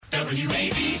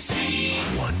WABC.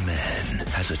 One man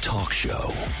has a talk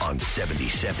show on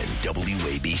 77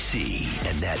 WABC,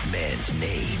 and that man's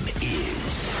name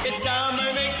is... It's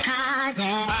Dominic. I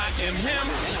am him.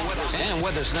 And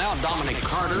with us now, Dominic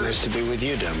Carter. Nice to be with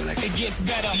you, Dominic. It gets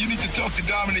better. You need to talk to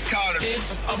Dominic Carter.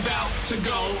 It's about to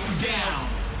go down.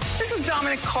 This is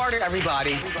Dominic Carter,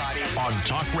 everybody. On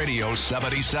Talk Radio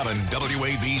 77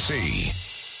 WABC.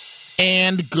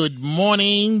 And good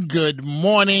morning, good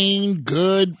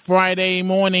Friday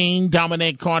morning.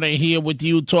 Dominic Carter here with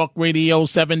you, Talk Radio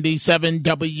 77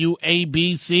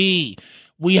 WABC.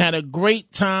 We had a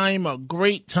great time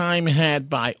had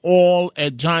by all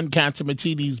at John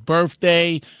Catsimatidis's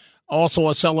birthday. Also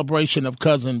a celebration of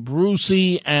Cousin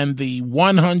Brucey and the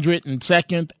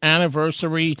 102nd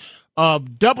anniversary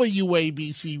of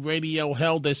WABC Radio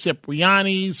held at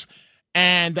Cipriani's.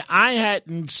 And I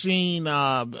hadn't seen,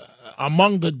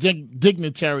 among the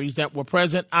dignitaries that were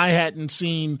present, I hadn't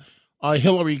seen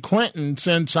Hillary Clinton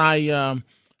since I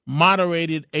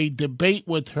moderated a debate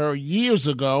with her years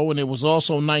ago, and it was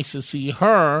also nice to see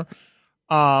her.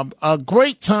 A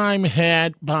great time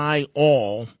had by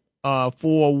all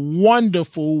for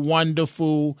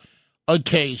wonderful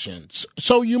occasions.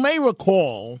 So you may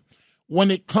recall,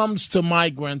 when it comes to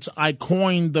migrants, I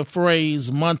coined the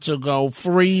phrase months ago,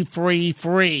 free.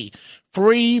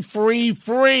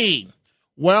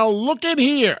 Well, look at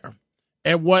here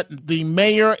at what the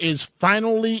mayor is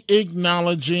finally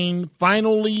acknowledging,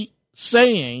 finally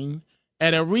saying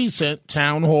at a recent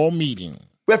town hall meeting.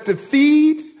 We have to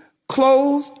feed,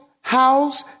 clothe,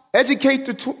 house, educate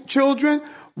the children,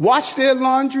 wash their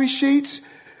laundry sheets,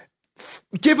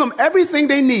 give them everything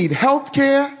they need, health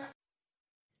care.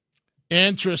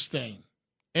 Interesting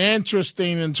in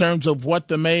terms of what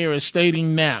the mayor is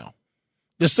stating now.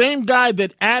 The same guy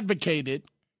that advocated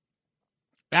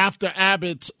after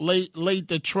Abbott's laid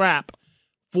the trap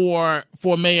for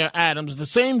Mayor Adams, the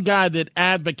same guy that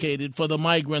advocated for the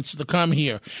migrants to come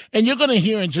here. And you're going to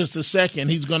hear in just a second,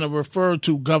 he's going to refer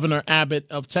to Governor Abbott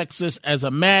of Texas as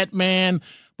a madman,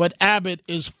 but Abbott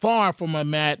is far from a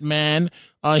madman.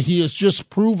 He has just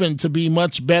proven to be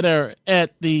much better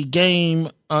at the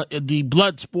game, the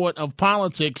blood sport of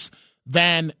politics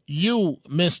than you,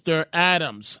 Mr.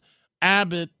 Adams.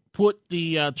 Abbott put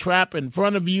the trap in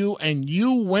front of you, and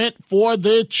you went for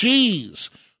the cheese,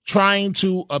 trying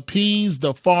to appease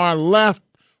the far left,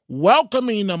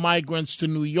 welcoming the migrants to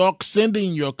New York,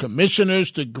 sending your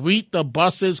commissioners to greet the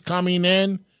buses coming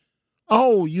in.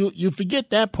 Oh, you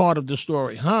forget that part of the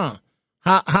story, huh?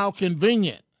 How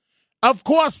convenient. Of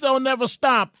course, they'll never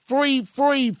stop. Free.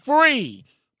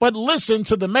 But listen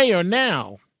to the mayor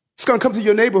now. It's going to come to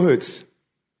your neighborhoods.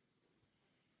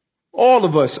 All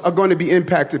of us are going to be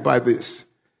impacted by this.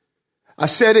 I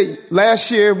said it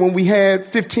last year when we had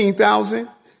 15,000. And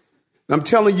I'm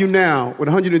telling you now, with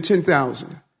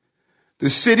 110,000, the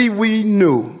city we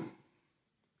knew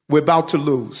we're about to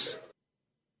lose.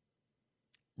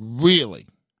 Really?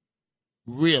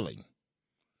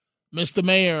 Mr.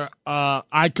 Mayor,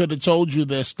 I could have told you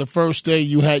this the first day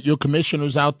you had your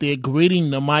commissioners out there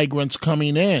greeting the migrants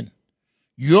coming in.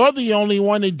 You're the only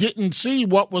one that didn't see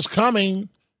what was coming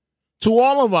to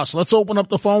all of us. Let's open up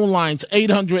the phone lines,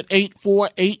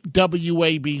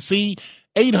 800-848-WABC,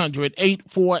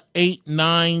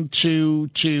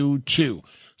 800-848-9222.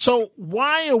 So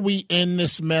why are we in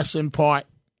this mess in part?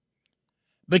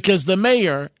 Because the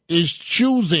mayor is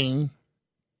choosing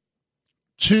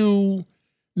to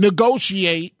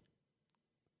negotiate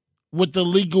with the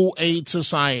Legal Aid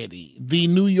Society, the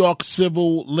New York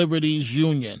Civil Liberties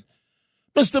Union.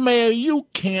 Mr. Mayor, you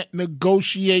can't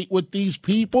negotiate with these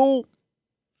people.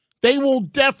 They will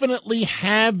definitely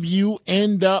have you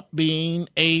end up being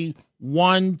a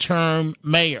one-term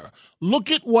mayor. Look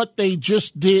at what they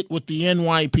just did with the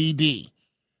NYPD.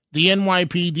 The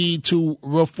NYPD to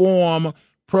reform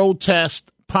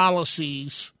protest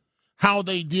policies, how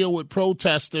they deal with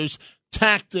protesters,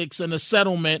 tactics, and a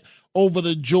settlement over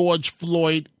the George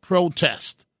Floyd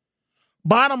protest.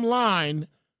 Bottom line,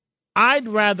 I'd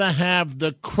rather have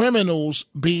the criminals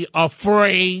be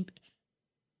afraid,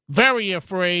 very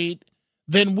afraid,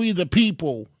 than we the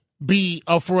people be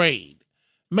afraid.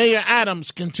 Mayor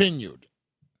Adams continued.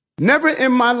 Never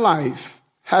in my life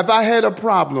have I had a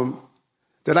problem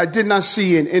that I did not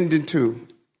see an ending to.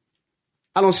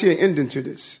 I don't see an ending to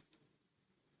this.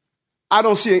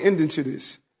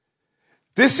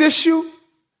 This issue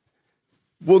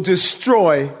will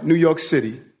destroy New York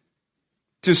City.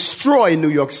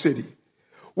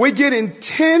 We're getting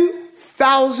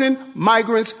 10,000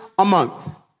 migrants a month.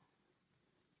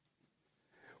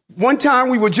 One time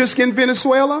we were just getting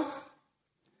Venezuela.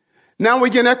 Now we're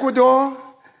getting Ecuador.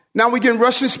 Now we're getting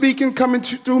Russian-speaking coming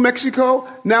through Mexico.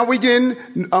 Now we're getting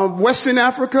Western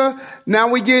Africa. Now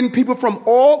we're getting people from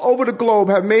all over the globe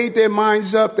have made their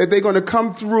minds up that they're going to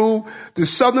come through the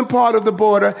southern part of the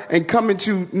border and come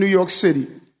into New York City.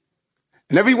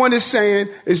 And everyone is saying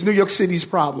it's New York City's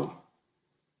problem.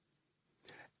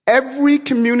 Every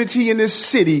community in this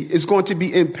city is going to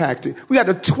be impacted. We got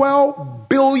a $12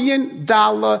 billion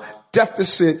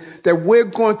deficit that we're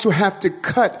going to have to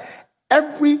cut.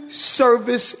 Every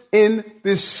service in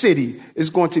this city is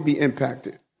going to be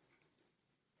impacted.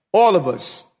 All of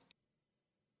us.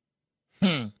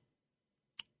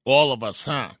 All of us,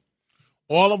 huh?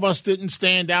 All of us didn't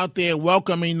stand out there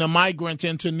welcoming the migrants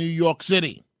into New York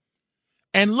City.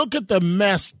 And look at the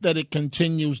mess that it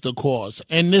continues to cause.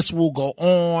 And this will go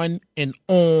on and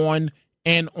on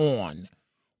and on.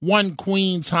 One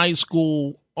Queens High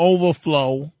School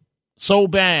overflow so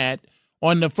bad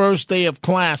on the first day of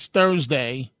class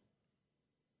Thursday,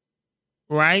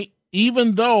 right?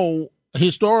 Even though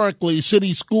historically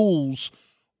city schools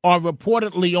are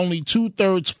reportedly only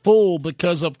 2/3 full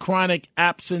because of chronic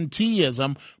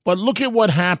absenteeism. But look at what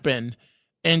happened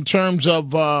in terms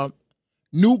of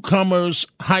Newcomers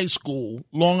High School,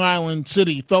 Long Island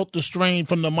City, felt the strain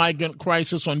from the migrant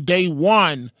crisis on day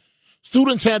one.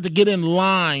 Students had to get in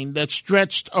line that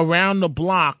stretched around the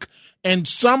block, and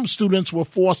some students were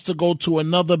forced to go to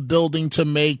another building to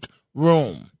make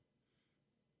room.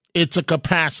 It's a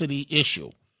capacity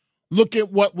issue. Look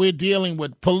at what we're dealing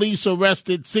with. Police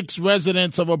arrested 6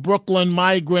 residents of a Brooklyn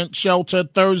migrant shelter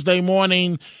Thursday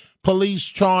morning. Police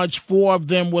charged 4 of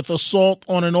them with assault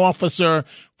on an officer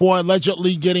for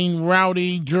allegedly getting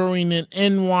rowdy during an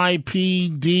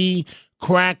NYPD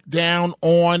crackdown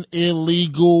on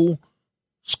illegal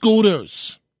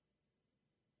scooters.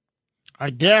 I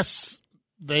guess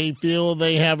they feel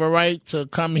they have a right to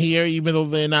come here even though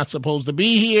they're not supposed to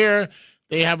be here.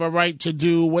 They have a right to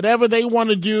do whatever they want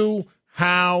to do,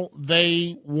 how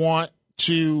they want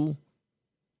to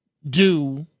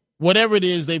do whatever it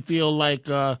is they feel like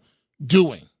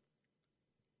doing.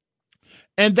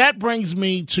 And that brings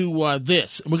me to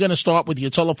this. We're going to start with your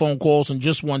telephone calls in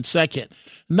just 1 second.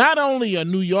 Not only are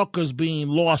New Yorkers being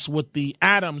lost with the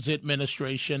Adams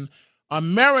administration,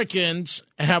 Americans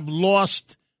have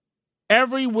lost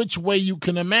every which way you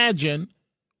can imagine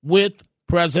with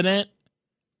President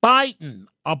Biden,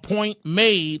 a point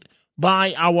made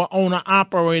by our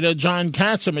owner-operator, John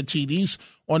Catsimatidis,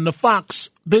 on the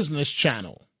Fox Business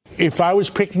Channel. If I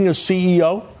was picking a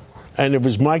CEO and it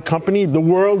was my company, the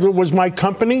world was my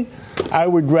company, I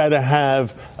would rather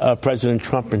have President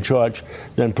Trump in charge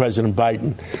than President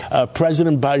Biden.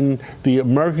 President Biden, the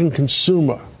American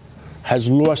consumer, has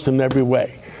lost in every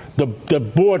way. The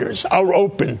borders are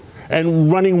open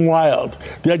and running wild.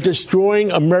 They're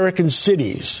destroying American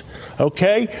cities,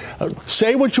 okay?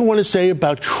 Say what you want to say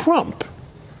about Trump,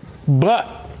 but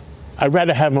I'd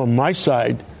rather have him on my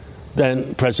side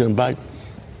than President Biden.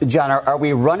 John, are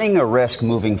we running a risk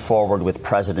moving forward with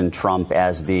President Trump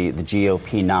as the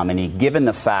GOP nominee, given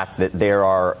the fact that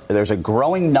there's a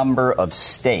growing number of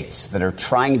states that are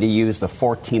trying to use the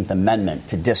 14th Amendment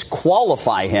to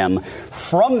disqualify him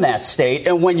from that state?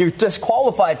 And when you're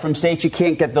disqualified from states, you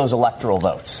can't get those electoral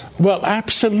votes. Well,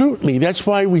 absolutely. That's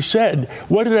why we said,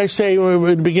 what did I say at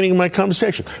the beginning of my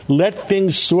conversation? Let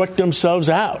things sort themselves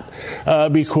out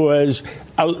because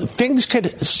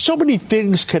so many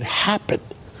things could happen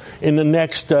in the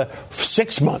next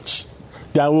 6 months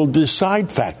that will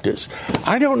decide factors.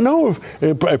 I don't know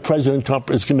if President Trump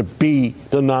is going to be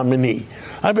the nominee.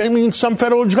 I mean, some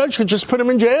federal judge could just put him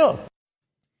in jail.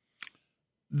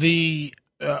 The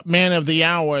man of the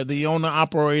hour, the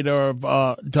owner-operator of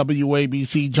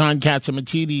WABC, John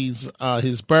Catsimatidis,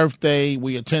 his birthday,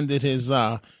 we attended his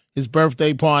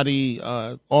birthday party,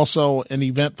 also an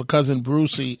event for Cousin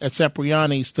Brucey at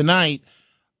Cipriani's tonight.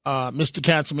 Mr.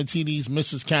 Catsimatidis,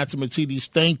 Mrs. Catsimatidis,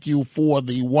 thank you for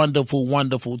the wonderful,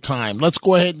 wonderful time. Let's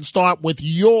go ahead and start with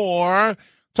your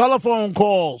telephone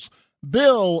calls.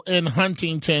 Bill in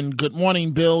Huntington. Good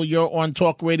morning, Bill. You're on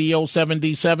Talk Radio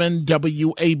 77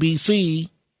 WABC.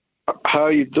 How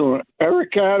you doing?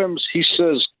 Eric Adams, he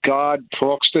says God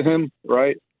talks to him,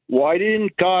 right? Why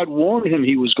didn't God warn him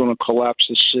he was going to collapse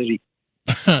the city?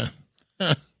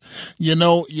 You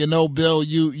know, Bill,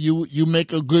 you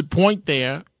make a good point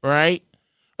there, right?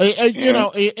 You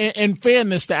know, in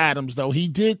fairness to Adams, though, he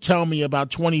did tell me about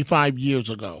 25 years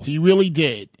ago. He really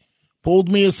did.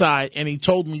 Pulled me aside, and he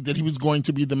told me that he was going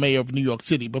to be the mayor of New York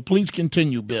City. But please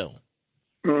continue, Bill.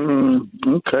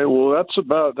 Okay, well,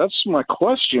 that's my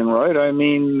question, right? I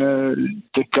mean,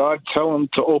 did God tell him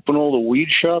to open all the weed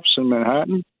shops in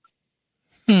Manhattan?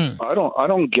 I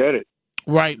don't get it.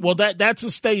 Right. Well, that's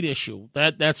a state issue.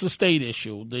 That's a state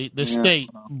issue. The state.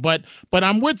 But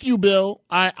I'm with you, Bill.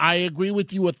 I agree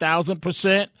with you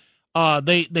 1,000%.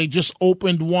 They just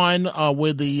opened one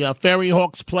where the Ferry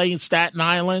Hawks play in Staten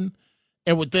Island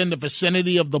and within the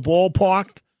vicinity of the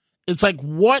ballpark. It's like,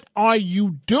 what are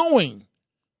you doing?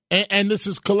 And this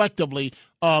is collectively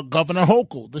Governor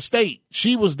Hochul, the state.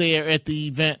 She was there at the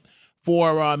event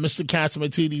for Mr.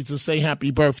 Catsimatidis to say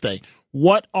happy birthday.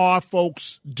 What are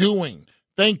folks doing?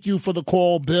 Thank you for the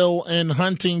call, Bill in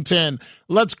Huntington.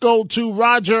 Let's go to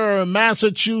Roger,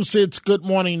 Massachusetts. Good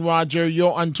morning, Roger.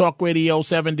 You're on Talk Radio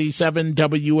 77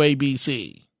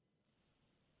 WABC.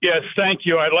 Yes, thank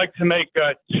you. I'd like to make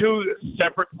two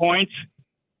separate points.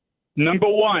 Number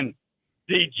one,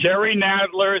 the Jerry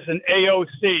Nadlers and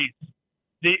AOCs,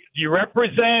 the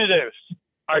representatives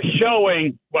are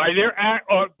showing by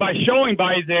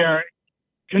their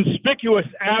conspicuous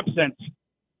absence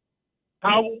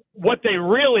what they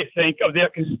really think of their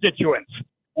constituents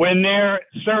when their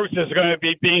services are going to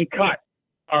be being cut.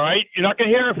 All right? You're not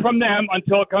going to hear it from them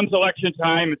until it comes election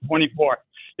time in 24.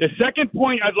 The second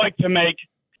point I'd like to make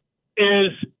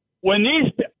is when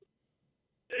these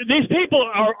people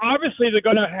are obviously they're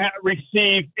going to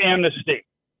receive amnesty.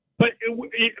 But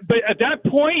at that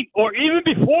point, or even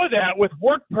before that, with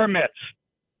work permits,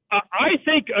 I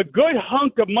think a good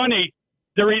hunk of money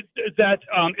that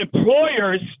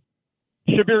employers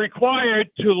should be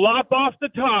required to lop off the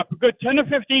top a good 10 to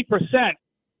 15%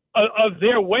 of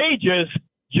their wages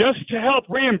just to help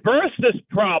reimburse this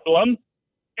problem.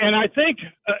 And I think,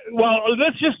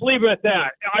 let's just leave it at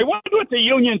that. I wonder what the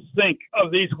unions think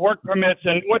of these work permits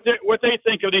and what they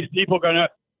think of these people going to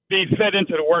be fed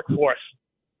into the workforce.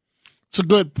 It's a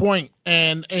good point.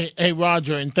 And hey,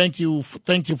 Roger, and thank you for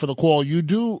the call. You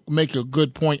do make a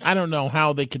good point. I don't know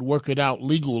how they could work it out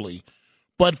legally,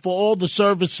 but for all the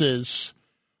services,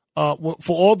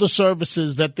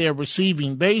 that they're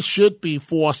receiving, they should be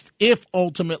forced. If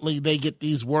ultimately they get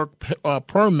these work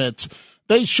permits,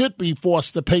 they should be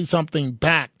forced to pay something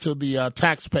back to the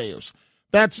taxpayers.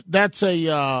 That's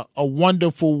a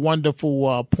wonderful,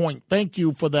 wonderful point. Thank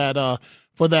you for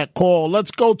that call.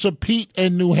 Let's go to Pete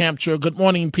in New Hampshire. Good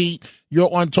morning, Pete.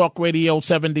 You're on Talk Radio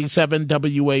 77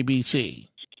 WABC.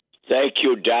 Thank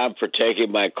you, Don, for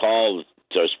taking my call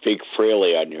to speak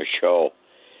freely on your show.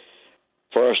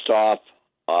 First off,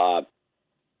 to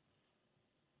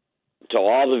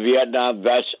all the Vietnam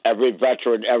vets, every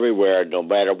veteran everywhere, no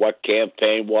matter what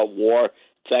campaign, what war,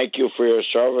 thank you for your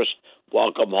service.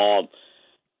 Welcome home.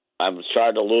 I'm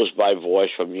starting to lose my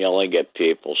voice from yelling at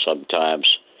people sometimes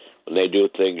when they do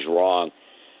things wrong.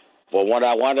 But what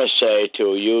I want to say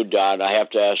to you, Don, I have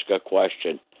to ask a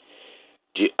question.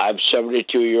 I'm a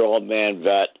 72-year-old man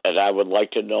vet, and I would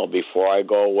like to know before I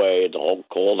go away, the whole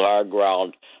cold, hard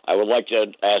ground, I would like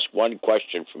to ask one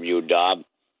question from you, Dom.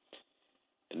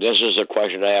 And this is a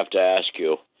question I have to ask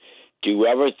you. Do you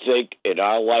ever think in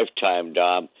our lifetime,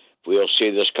 Dom, we'll see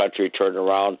this country turn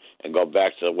around and go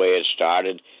back to the way it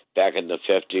started back in the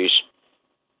 50s?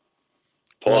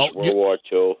 Post-World War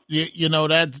II? You know,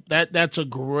 that's a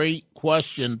great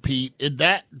question, Pete.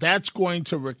 That's going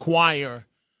to require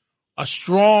a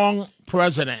strong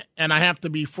president, and I have to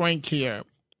be frank here,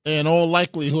 in all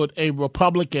likelihood, a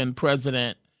Republican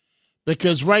president,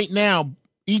 because right now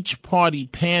each party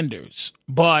panders,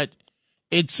 but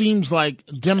it seems like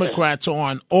Democrats are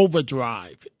on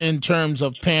overdrive in terms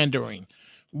of pandering.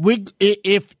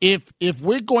 If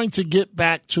we're going to get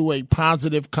back to a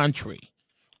positive country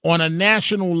on a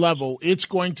national level, it's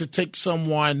going to take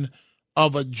someone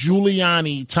of a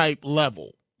Giuliani-type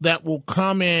level that will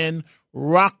come in,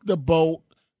 rock the boat,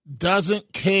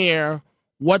 doesn't care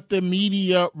what the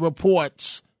media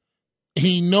reports.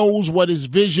 He knows what his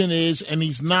vision is, and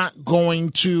he's not going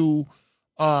to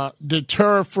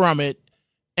deter from it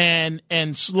and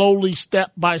slowly,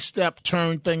 step by step,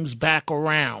 turn things back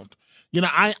around. You know,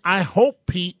 I hope,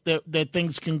 Pete, that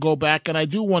things can go back, and I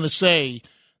do want to say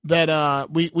that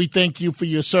we thank you for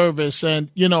your service. And,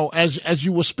 you know, as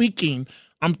you were speaking,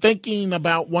 I'm thinking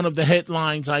about one of the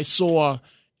headlines I saw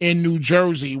in New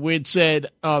Jersey where it said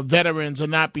veterans are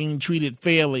not being treated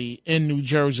fairly in New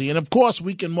Jersey. And, of course,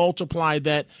 we can multiply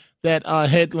that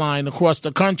headline across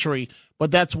the country, but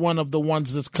that's one of the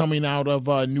ones that's coming out of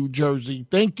New Jersey.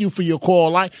 Thank you for your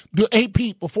call. Hey,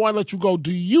 Pete, before I let you go,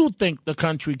 do you think the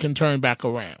country can turn back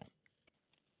around?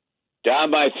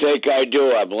 Dom, I think I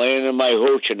do. I'm laying in my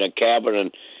hooch in a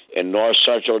cabin in north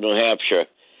central New Hampshire,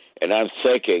 and I'm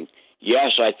thinking,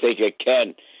 yes, I think it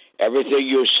can. Everything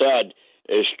you said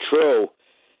is true.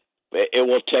 It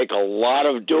will take a lot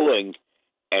of doing,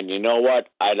 and you know what?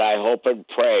 I hope and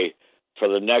pray for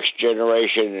the next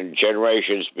generation and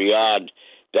generations beyond.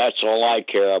 That's all I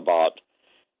care about.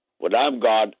 When I'm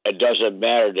gone, it doesn't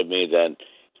matter to me then.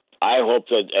 I hope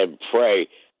that and pray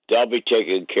they'll be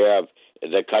taken care of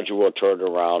and the country will turn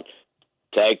around.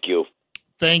 Thank you.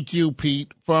 Thank you,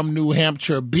 Pete, from New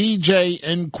Hampshire. BJ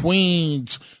in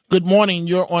Queens. Good morning.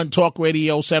 You're on Talk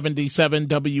Radio 77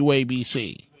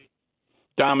 WABC.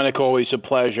 Dominic, always a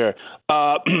pleasure.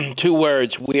 2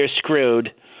 words, we're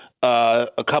screwed.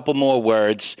 A couple more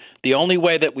words. The only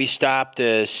way that we stop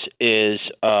this is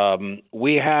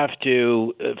we have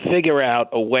to figure out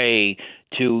a way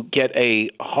to get a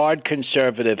hard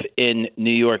conservative in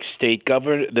New York State,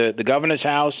 the governor's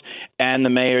house and the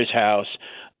mayor's house.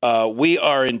 We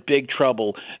are in big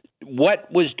trouble.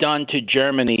 What was done to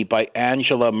Germany by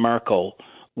Angela Merkel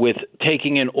with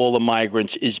taking in all the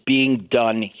migrants is being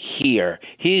done here.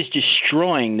 He is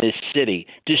destroying this city,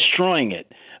 destroying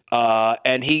it.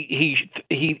 And he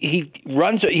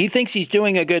runs. He thinks he's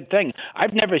doing a good thing.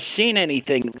 I've never seen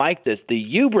anything like this. The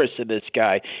hubris of this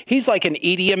guy. He's like an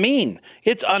Idi Amin.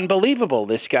 It's unbelievable.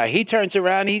 This guy. He turns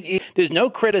around. There's no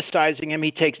criticizing him.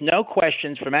 He takes no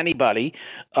questions from anybody.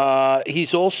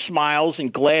 He's all smiles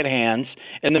and glad hands.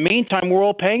 In the meantime, we're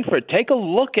all paying for it. Take a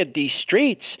look at these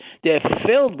streets. They're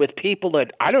filled with people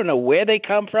that I don't know where they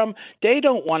come from. They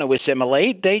don't want to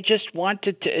assimilate. They just want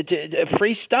to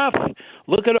free stuff.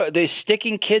 Look at they're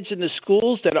sticking kids in the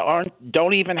schools that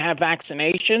don't even have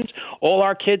vaccinations. All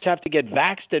our kids have to get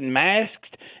vaxxed and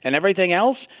masked and everything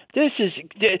else. Jesse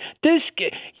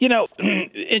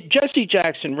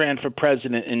Jackson ran for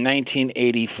president in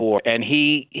 1984, and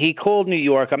he called New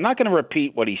York. I'm not going to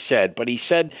repeat what he said, but he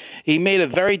said he made a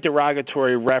very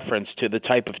derogatory reference to the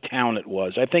type of town it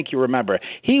was. I think you remember.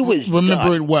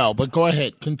 Remember it well, but go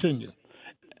ahead, continue.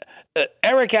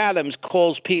 Eric Adams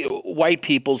calls white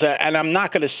people, and I'm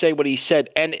not going to say what he said,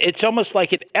 and it's almost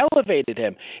like it elevated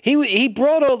him. He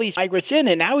brought all these migrants in,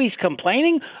 and now he's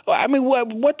complaining? I mean,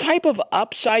 what type of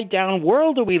upside-down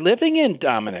world are we living in,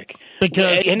 Dominic?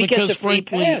 Because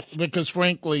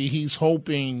frankly, he's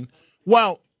hoping –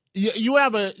 well, you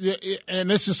have and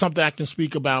this is something I can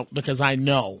speak about because I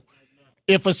know.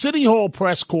 If a City Hall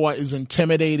press corps is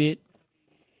intimidated,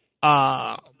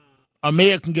 a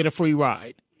mayor can get a free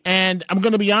ride. And I'm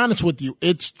going to be honest with you,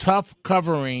 it's tough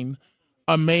covering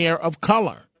a mayor of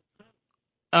color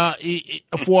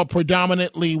for a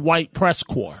predominantly white press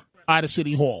corps out of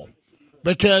City Hall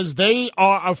because they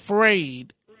are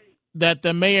afraid that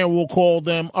the mayor will call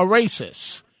them a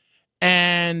racist.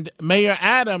 And Mayor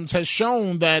Adams has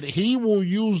shown that he will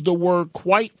use the word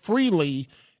quite freely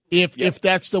if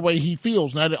that's the way he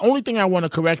feels. Now, the only thing I want to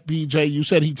correct, BJ, you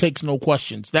said he takes no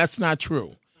questions. That's not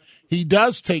true. He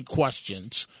does take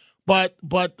questions, but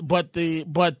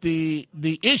the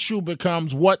issue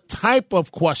becomes what type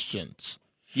of questions.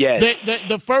 Yes.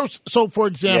 The first. So, for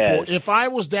example, yes. If I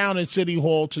was down at City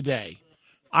Hall today,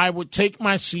 I would take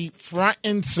my seat front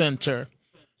and center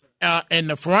in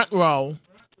the front row,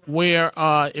 where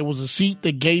it was a seat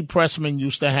that Gabe Pressman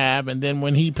used to have, and then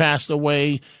when he passed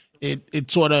away, it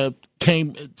sort of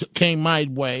came my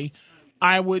way.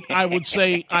 I would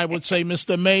say,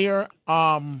 Mr. Mayor,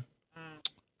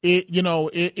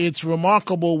 it's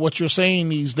remarkable what you're saying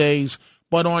these days,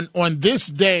 but on this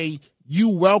day, you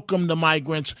welcome the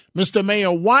migrants. Mr.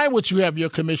 Mayor, why would you have your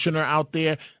commissioner out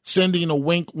there sending a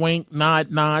wink, wink,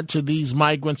 nod to these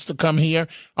migrants to come here?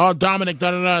 Oh, Dominic,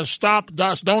 stop,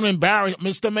 don't embarrass.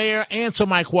 Mr. Mayor, answer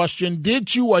my question.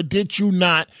 Did you or did you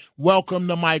not welcome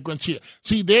the migrants here?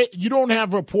 See, you don't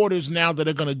have reporters now that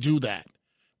are going to do that.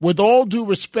 With all due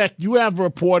respect, you have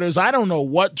reporters, I don't know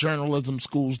what journalism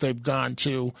schools they've gone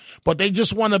to, but they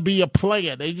just want to be a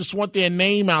player. They just want their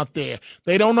name out there.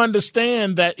 They don't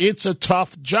understand that it's a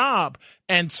tough job,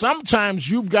 and sometimes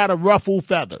you've got to ruffle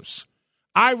feathers.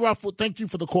 Thank you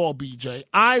for the call, BJ.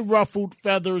 I ruffled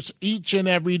feathers each and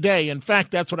every day. In fact,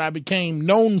 that's what I became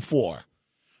known for.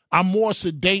 I'm more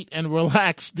sedate and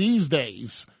relaxed these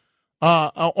days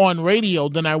on radio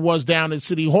than I was down at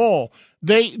City Hall.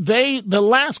 The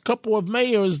last couple of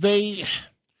mayors, they're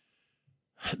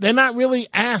not really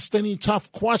asked any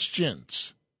tough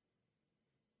questions.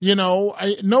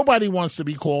 Nobody wants to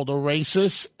be called a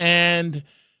racist. And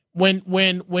when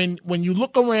you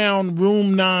look around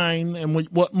room 9, and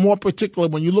more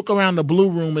particularly, when you look around the blue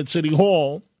room at City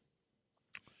Hall,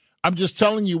 I'm just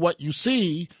telling you what you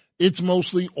see. It's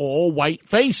mostly all white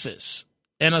faces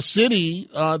in a city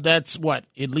that's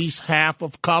at least half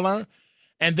of color.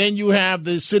 And then you have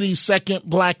the city's second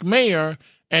black mayor,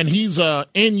 and he's a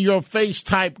in-your-face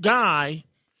type guy.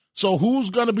 So who's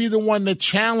going to be the one to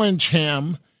challenge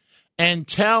him and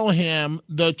tell him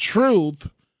the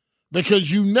truth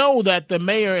because you know that the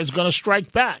mayor is going to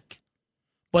strike back.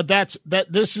 But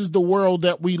this is the world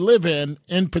that we live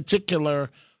in particular,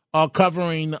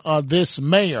 covering this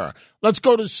mayor. Let's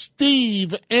go to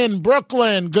Steve in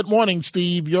Brooklyn. Good morning,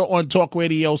 Steve. You're on Talk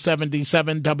Radio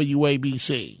 77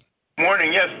 WABC.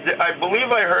 Morning. Yes, I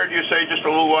believe I heard you say just a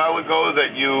little while ago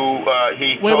that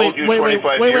he told you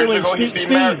 25 years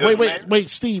ago. Wait,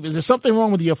 Steve. Is there something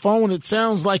wrong with your phone? It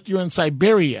sounds like you're in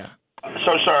Siberia.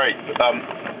 So sorry.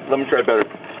 Let me try better.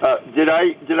 Did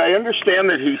I understand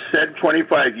that he said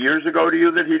 25 years ago to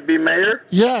you that he'd be mayor?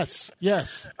 Yes.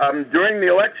 During the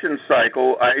election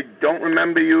cycle, I don't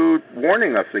remember you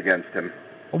warning us against him.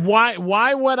 Why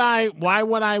would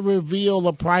I reveal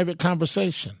a private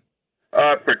conversation?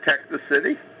 Protect the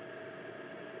city?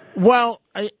 Well,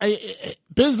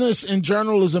 business and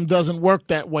journalism doesn't work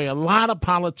that way. A lot of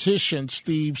politicians,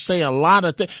 Steve, say a lot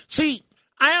of things. See,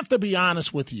 I have to be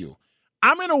honest with you.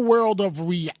 I'm in a world of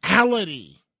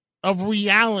reality.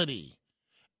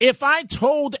 If I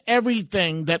told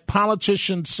everything that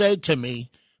politicians said to me,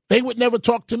 they would never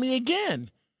talk to me again.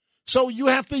 So you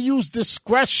have to use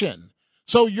discretion.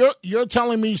 So you're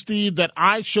telling me, Steve, that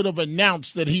I should have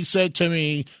announced that he said to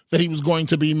me that he was going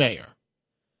to be mayor?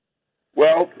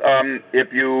 Well,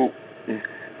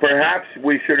 perhaps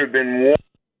we should have been warned.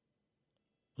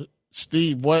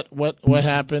 Steve, what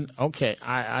happened? Okay,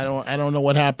 I don't know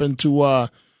what happened to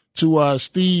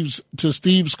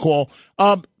Steve's call.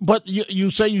 But you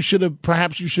say you should have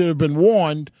been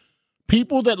warned.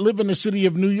 People that live in the city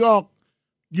of New York,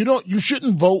 you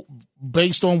shouldn't vote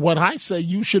based on what I say.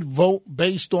 You should vote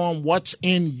based on what's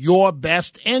in your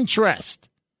best interest.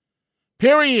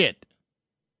 Period.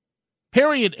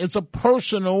 It's a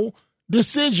personal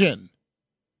decision.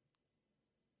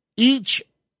 Each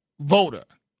voter.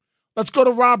 Let's go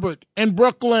to Robert in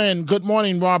Brooklyn. Good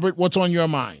morning, Robert. What's on your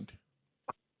mind?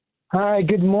 Hi,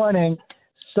 good morning.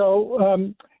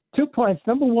 So 2 points.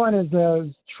 Number one is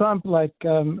Trump,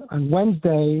 on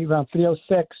Wednesday around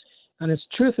 3:06, on his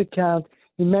Truth account,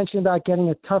 he mentioned about getting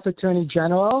a tough attorney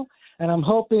general, and I'm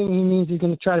hoping he means he's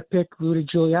going to try to pick Rudy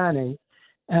Giuliani.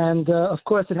 And, of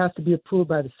course, it has to be approved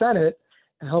by the Senate.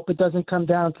 I hope it doesn't come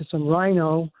down to some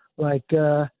rhino like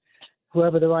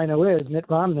whoever the rhino is, Mitt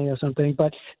Romney or something.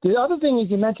 But the other thing is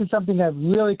you mentioned something that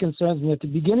really concerns me. At the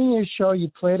beginning of your show, you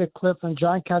played a clip from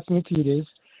John Catsimatidis.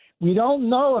 We don't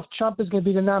know if Trump is going to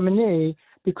be the nominee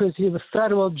because he's a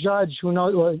federal judge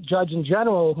or judge in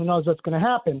general who knows what's going to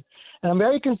happen. And I'm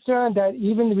very concerned that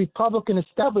even the Republican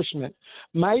establishment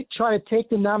might try to take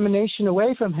the nomination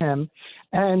away from him.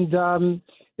 And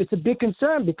it's a big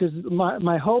concern because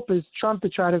my hope is Trump to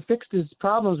try to fix his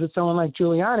problems with someone like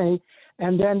Giuliani,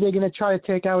 and then they're going to try to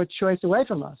take our choice away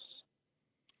from us.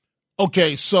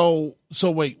 Okay, so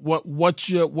wait, what's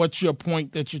your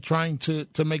point that you're trying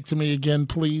to make to me again,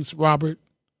 please, Robert?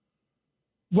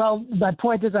 Well, my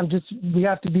point is we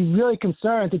have to be really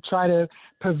concerned to try to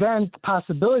prevent the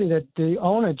possibility that the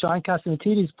owner, John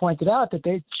Catsimatidis, pointed out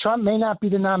that Trump may not be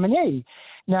the nominee.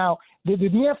 Now, the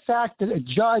mere fact that a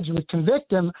judge would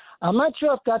convict him, I'm not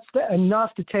sure if that's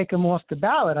enough to take him off the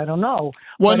ballot. I don't know.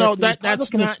 Well, no, that's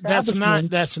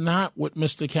not what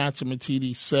Mr.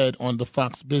 Catsimatidis said on the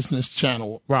Fox Business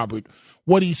Channel, Robert.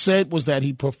 What he said was that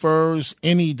he prefers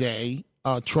any day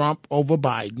Trump over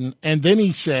Biden, and then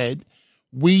he said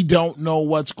we don't know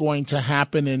what's going to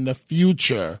happen in the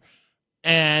future.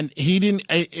 And he didn't.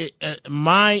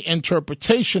 My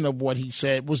interpretation of what he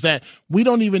said was that we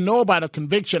don't even know about a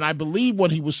conviction. I believe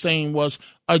what he was saying was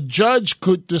a judge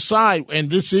could decide, and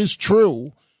this is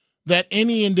true, that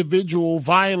any individual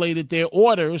violated their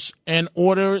orders and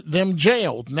order them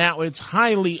jailed. Now, it's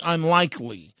highly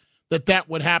unlikely that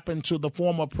would happen to the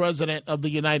former president of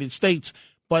the United States,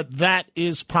 but that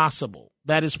is possible.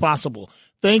 That is possible.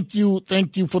 Thank you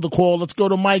for the call. Let's go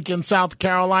to Mike in South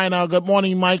Carolina. Good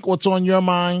morning, Mike. What's on your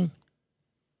mind?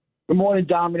 Good morning,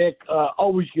 Dominic.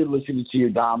 Always good listening to you,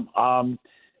 Dom.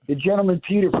 The gentleman,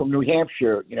 Peter from New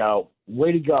Hampshire,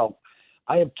 way to go.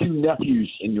 I have 2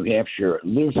 nephews in New Hampshire,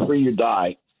 live free or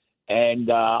die,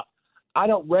 and I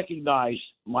don't recognize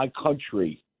my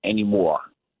country anymore,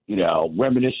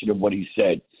 reminiscent of what he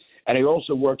said. And I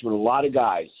also worked with a lot of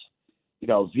guys,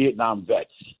 Vietnam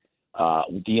vets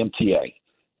with the MTA.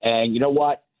 And you know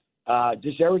what?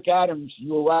 This Eric Adams,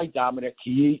 you were right, Dominic.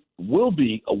 He will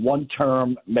be a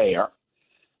one-term mayor.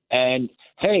 And,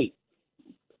 hey,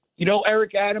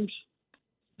 Eric Adams,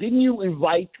 didn't you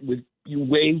you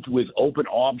waved with open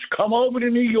arms, come over to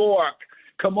New York,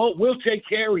 come over, we'll take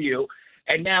care of you.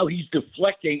 And now he's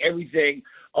deflecting everything.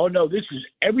 Oh, no, this is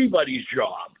everybody's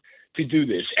job to do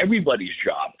this, everybody's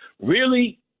job.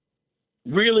 Really,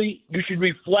 you should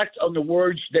reflect on the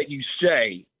words that you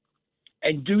say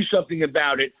and do something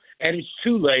about it, and it's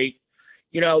too late,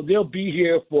 they'll be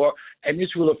here and this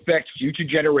will affect future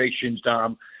generations,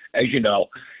 Dom, as you know.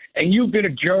 And you've been a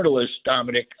journalist,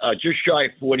 Dominic, just shy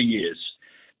of 40 years.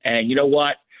 And you know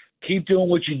what? Keep doing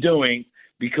what you're doing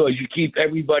because you keep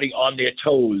everybody on their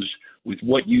toes with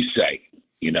what you say,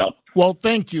 Well,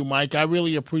 thank you, Mike. I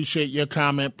really appreciate your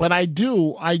comment. But I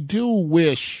do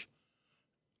wish,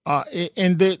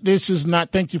 this is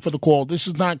not, thank you for the call. This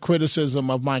is not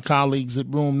criticism of my colleagues at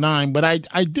Room 9, but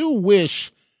I do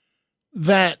wish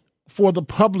that for the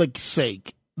public's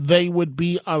sake, they would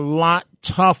be a lot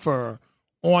tougher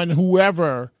on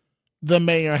whoever the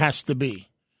mayor has to be.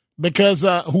 Because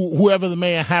whoever the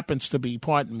mayor happens to be,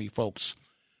 pardon me, folks.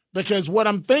 Because what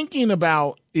I'm thinking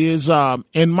about is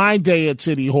in my day at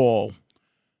City Hall,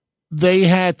 they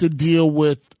had to deal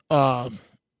with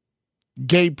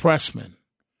Gabe Pressman.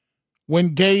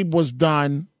 When Gabe was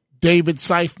done, David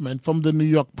Seifman from the New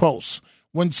York Post.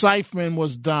 When Seifman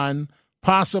was done,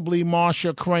 possibly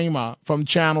Marsha Kramer from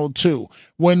Channel 2.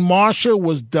 When Marsha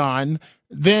was done,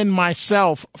 then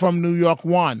myself from New York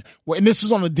One. And this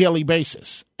is on a daily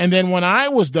basis. And then when I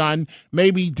was done,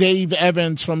 maybe Dave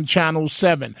Evans from Channel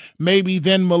 7. Maybe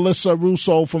then Melissa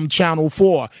Russo from Channel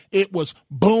 4. It was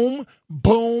boom,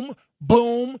 boom,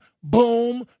 boom,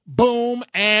 boom, boom,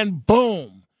 and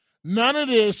boom. None of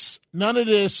this,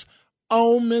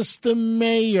 oh, Mr.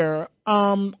 Mayor,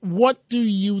 what do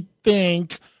you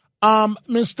think?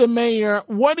 Mr. Mayor,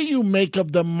 what do you make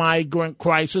of the migrant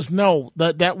crisis? No,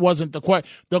 that wasn't the question.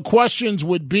 The questions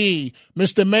would be,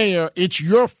 Mr. Mayor, it's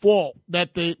your fault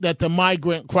that the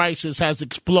migrant crisis has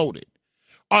exploded.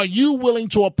 Are you willing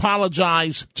to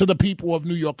apologize to the people of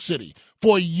New York City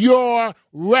for your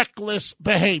reckless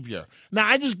behavior? Now,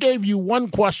 I just gave you one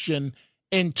question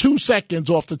in 2 seconds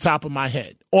off the top of my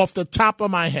head.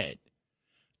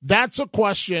 That's a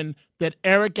question that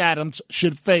Eric Adams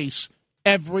should face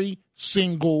every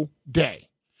single day.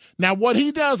 Now, what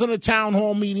he does in a town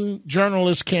hall meeting,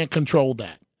 journalists can't control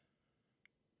that.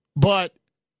 But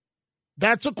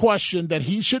that's a question that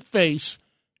he should face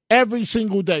every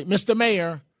single day. Mr.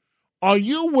 Mayor, are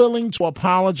you willing to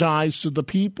apologize to the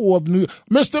people of New York?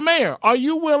 Mr. Mayor, are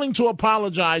you willing to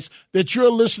apologize that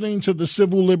you're listening to the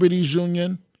Civil Liberties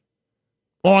Union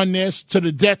on this to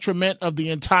the detriment of the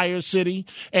entire city,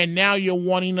 and now you're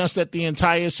warning us that the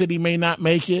entire city may not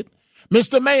make it?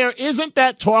 Mr. Mayor, isn't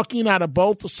that talking out of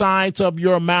both sides of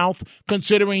your mouth,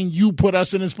 considering you put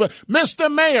us in this place? Mr.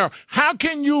 Mayor, how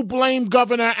can you blame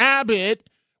Governor Abbott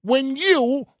when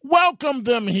you welcomed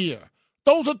them here?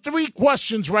 Those are 3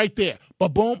 questions right there.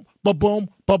 Ba-boom, ba-boom,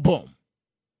 ba-boom.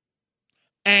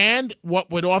 And what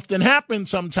would often happen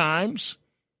sometimes,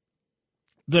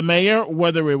 the mayor,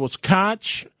 whether it was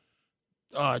Koch,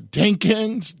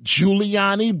 Dinkins,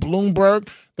 Giuliani, Bloomberg,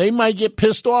 they might get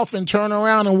pissed off and turn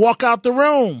around and walk out the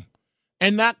room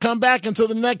and not come back until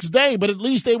the next day, but at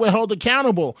least they were held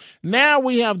accountable. Now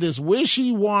we have this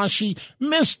wishy-washy,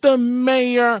 Mr.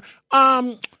 Mayor,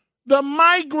 the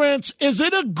migrants, is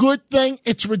it a good thing?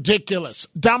 It's ridiculous.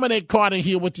 Dominic Carter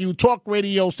here with you, Talk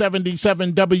Radio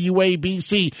 77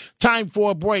 WABC. Time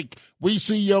for a break. We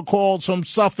see your calls from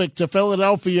Suffolk to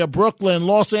Philadelphia, Brooklyn,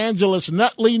 Los Angeles,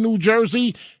 Nutley, New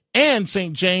Jersey, and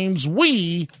St. James.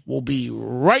 We will be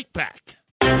right back.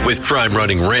 With crime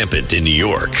running rampant in New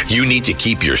York, you need to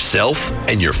keep yourself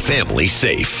and your family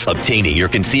safe. Obtaining your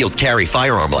concealed carry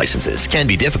firearm licenses can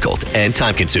be difficult and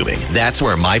time-consuming. That's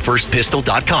where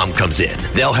MyFirstPistol.com comes in.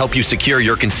 They'll help you secure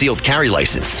your concealed carry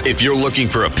license. If you're looking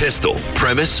for a pistol,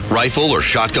 premise, rifle, or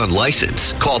shotgun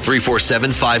license, call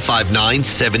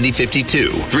 347-559-7052.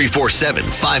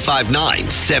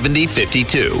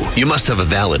 347-559-7052. You must have a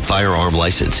valid firearm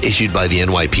license issued by the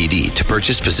NYPD to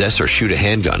purchase, possess, or shoot a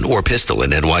handgun or pistol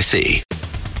in NYC.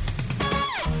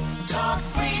 Talk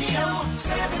Radio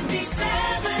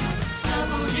 77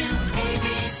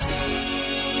 WABC.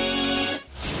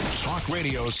 Talk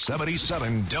Radio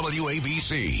 77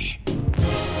 WABC.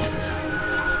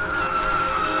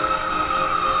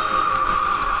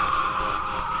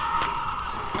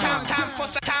 Time for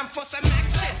some action. Time for some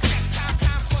action. Time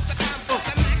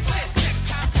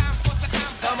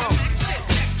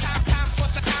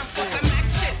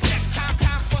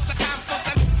for some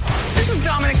action. This is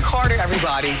Dominic Carter,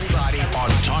 everybody. On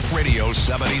Talk Radio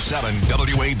 77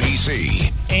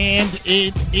 WABC. And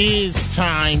it is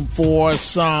time for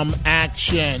some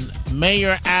action.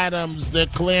 Mayor Adams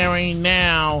declaring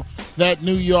now that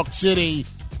New York City,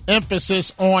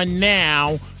 emphasis on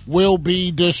now, will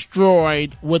be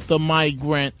destroyed with the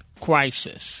migrant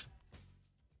crisis.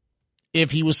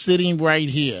 If he was sitting right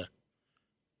here,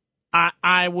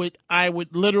 I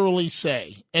would literally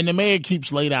say, and the mayor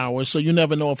keeps late hours, so you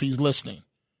never know if he's listening.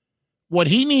 What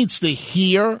he needs to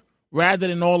hear, rather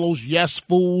than all those yes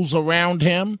fools around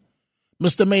him,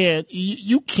 Mr. Mayor,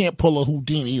 you can't pull a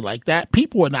Houdini like that.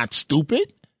 People are not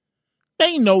stupid.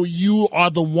 They know you are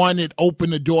the one that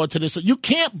opened the door to this. You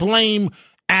can't blame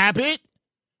Abbott.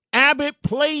 Abbott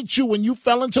played you and you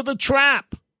fell into the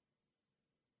trap.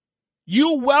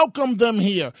 You welcomed them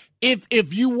here.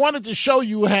 If you wanted to show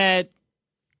you had,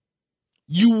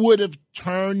 you would have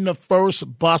turned the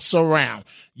first bus around.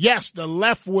 Yes, the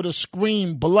left would have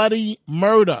screamed bloody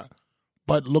murder.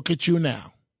 But look at you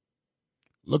now.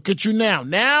 Look at you now.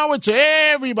 Now it's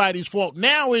everybody's fault.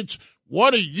 Now it's,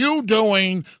 what are you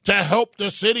doing to help the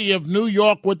city of New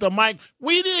York with the mic?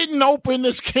 We didn't open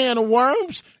this can of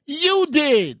worms. You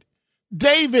did.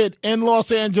 David in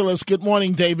Los Angeles. Good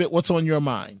morning, David. What's on your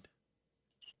mind?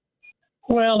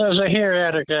 Well, as I hear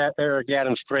Eric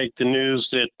Adams break the news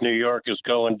that New York is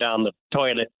going down the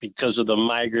toilet because of the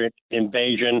migrant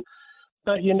invasion,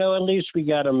 but, at least we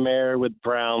got a mayor with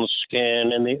brown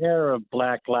skin. In the era of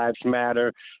Black Lives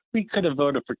Matter, we could have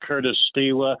voted for Curtis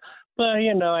Stewa. But,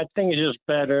 I think it's just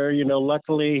better.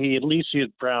 Luckily, he has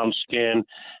brown skin.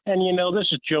 And,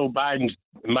 this is Joe Biden's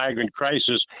migrant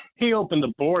crisis. He opened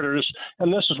the borders,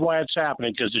 and this is why it's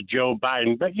happening, because of Joe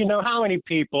Biden. But, how many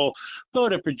people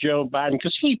voted for Joe Biden?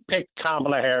 Because he picked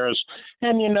Kamala Harris.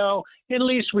 And, at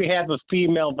least we have a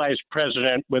female vice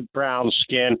president with brown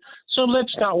skin. So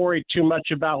let's not worry too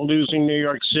much about losing New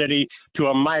York City to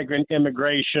a migrant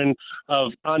immigration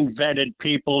of unvetted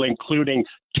people, including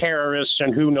terrorists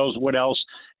and who knows what else.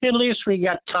 At least we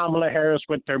got Kamala Harris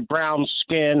with her brown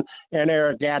skin and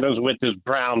Eric Adams with his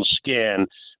brown skin,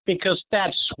 because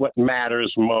that's what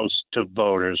matters most to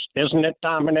voters. Isn't it,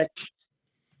 Dominic?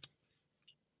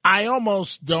 I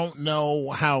almost don't know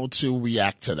how to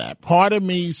react to that. Part of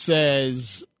me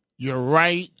says you're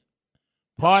right.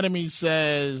 Part of me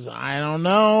says I don't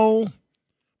know.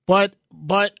 But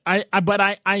I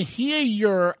hear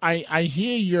your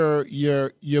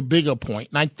bigger point,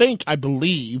 and I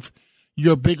believe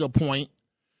your bigger point,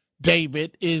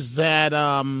 David, is that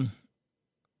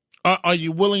are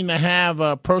you willing to have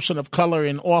a person of color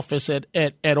in office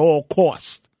at all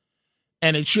costs?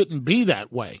 And it shouldn't be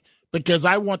that way, because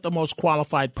I want the most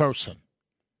qualified person.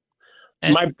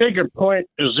 And my bigger point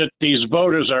is that these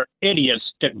voters are idiots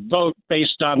that vote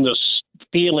based on the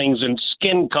feelings and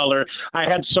skin color. I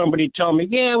had somebody tell me,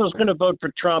 I was going to vote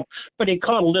for Trump, but he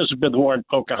called Elizabeth Warren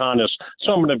Pocahontas,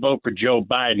 so I'm going to vote for Joe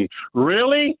Biden.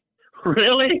 Really?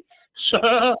 Really?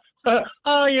 So,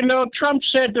 Trump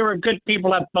said there were good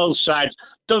people on both sides.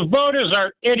 The voters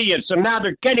are idiots, and now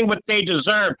they're getting what they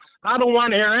deserve. I don't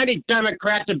want to hear any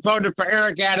Democrat that voted for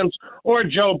Eric Adams or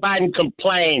Joe Biden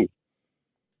complain.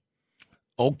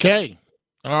 Okay.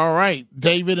 All right.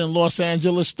 David in Los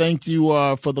Angeles, thank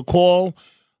you for the call.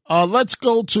 Let's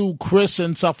go to Chris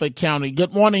in Suffolk County.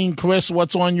 Good morning, Chris.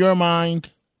 What's on your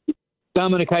mind?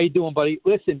 Dominic, how you doing, buddy?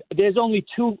 Listen, there's only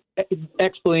two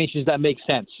explanations that make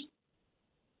sense.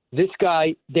 This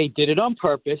guy, they did it on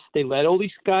purpose. They let all these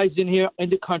guys in here in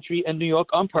the country and New York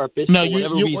on purpose. No,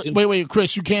 wait,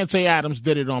 Chris, you can't say Adams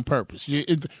did it on purpose.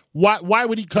 Why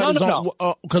would he cut his own?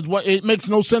 Because it makes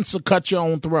no sense to cut your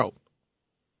own throat.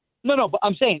 No, but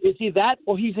I'm saying it's either that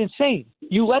or he's insane.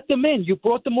 You let them in. You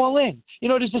brought them all in.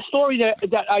 There's a story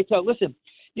that I tell. Listen,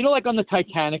 like on the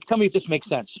Titanic, tell me if this makes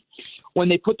sense. When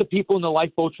they put the people in the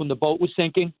lifeboats when the boat was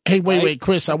sinking. Hey, wait,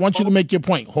 Chris, I want you to make your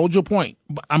point. Hold your point.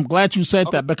 I'm glad you said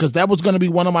that, because that was going to be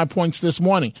one of my points this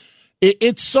morning.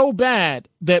 It's so bad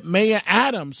that Mayor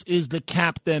Adams is the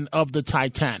captain of the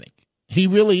Titanic. He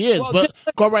really is. But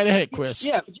go right ahead, Chris.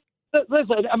 Yeah.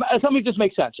 Listen, tell me if this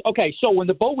makes sense. Okay, so when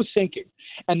the boat was sinking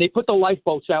and they put the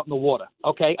lifeboats out in the water,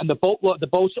 okay, and the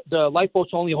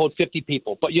lifeboats only hold 50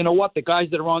 people. But you know what? The guys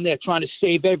that are on there trying to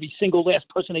save every single last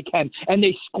person they can, and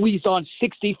they squeeze on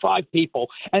 65 people,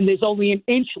 and there's only an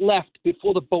inch left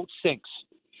before the boat sinks.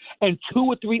 And 2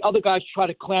 or 3 other guys try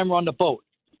to clamber on the boat.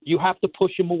 You have to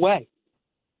push them away.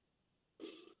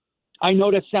 I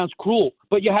know that sounds cruel,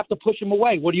 but you have to push them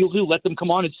away. What do? Let them come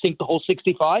on and sink the whole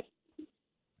 65?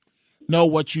 No,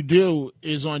 what you do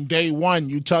is on day one,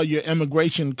 you tell your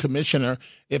immigration commissioner,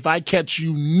 if I catch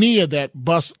you near that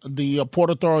bus, the Port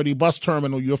Authority bus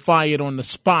terminal, you're fired on the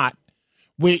spot.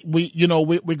 We're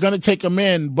going to take them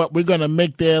in, but we're going to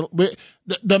make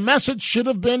the message should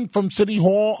have been from City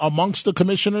Hall amongst the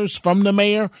commissioners, from the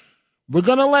mayor. We're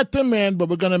going to let them in, but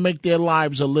we're going to make their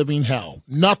lives a living hell.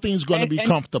 Nothing's going to be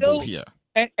comfortable here.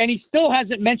 And he still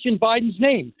hasn't mentioned Biden's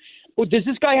name. Well, does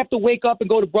this guy have to wake up and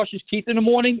go to brush his teeth in the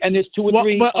morning? And there's two or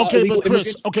three. But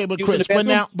Chris,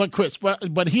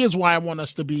 here's why I want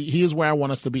us to be. Here's where I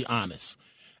want us to be honest.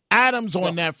 Adams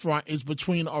on that front is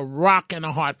between a rock and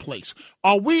a hard place.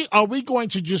 Are we going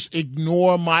to just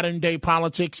ignore modern day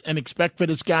politics and expect for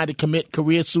this guy to commit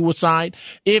career suicide?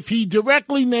 If he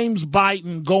directly names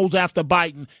Biden, goes after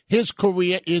Biden, his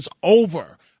career is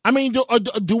over. I mean,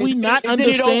 do we not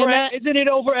understand that? Isn't it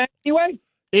over anyway?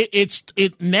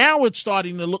 Now it's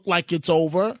starting to look like it's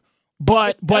over,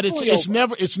 but it's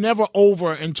never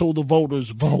over until the voters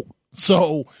vote.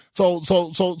 So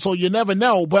you never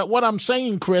know. But what I'm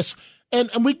saying, Chris, and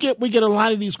we get a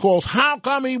lot of these calls. How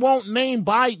come he won't name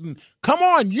Biden? Come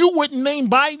on, you wouldn't name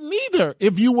Biden either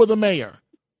if you were the mayor.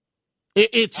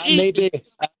 Maybe.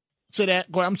 Say that.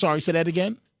 I'm sorry. Say that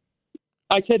again.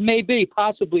 I said maybe,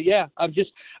 possibly, yeah. I'm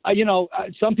just,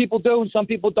 some people do and some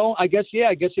people don't. I guess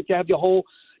if you have your whole,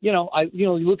 you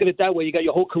look at it that way, you got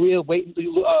your whole career waiting,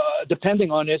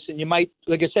 depending on this, and you might,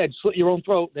 like I said, slit your own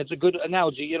throat. That's a good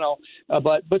analogy,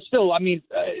 But still, I mean,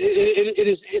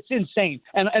 it's insane.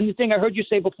 And the thing I heard you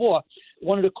say before,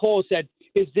 one of the calls said,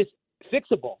 "Is this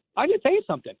fixable?" I'm gonna tell you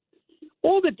something.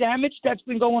 All the damage that's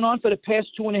been going on for the past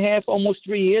 2.5, almost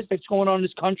 3 years, that's going on in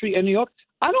this country and New York,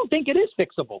 I don't think it is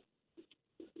fixable.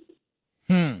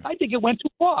 I think it went too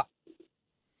far.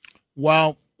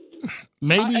 Well,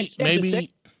 maybe it's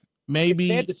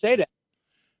sad to say that.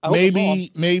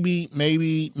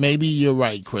 Maybe you're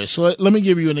right, Chris. So let me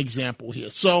give you an example here.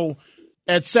 So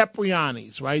at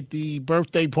Cipriani's, right, the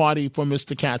birthday party for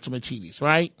Mr. Catsimatidis,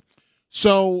 right?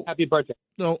 So happy birthday.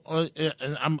 No,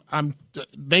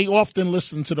 they often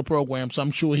listen to the program, so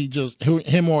I'm sure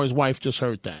him or his wife just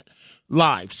heard that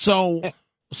live. So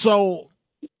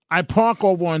I park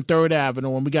over on 3rd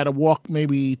Avenue, and we got to walk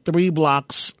maybe 3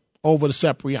 blocks over to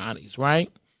Cipriani's,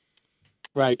 right?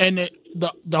 Right. And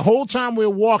the whole time we're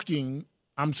walking,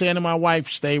 I'm saying to my wife,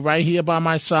 stay right here by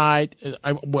my side.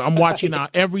 I'm watching out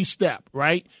every step,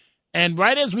 right? And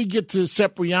right as we get to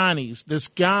Cipriani's, this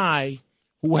guy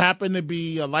who happened to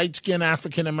be a light-skinned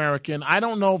African-American, I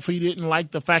don't know if he didn't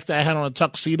like the fact that I had on a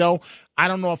tuxedo. I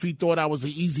don't know if he thought I was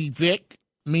an easy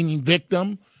meaning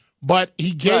victim. But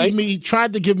he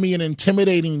tried to give me an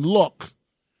intimidating look,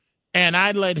 and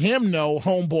I let him know,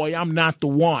 homeboy, I'm not the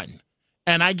one.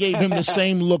 And I gave him the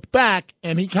same look back,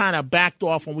 and he kind of backed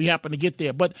off when we happened to get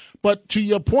there. But to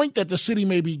your point that the city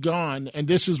may be gone, and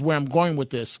this is where I'm going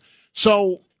with this.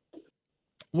 So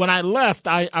when I left,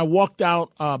 I walked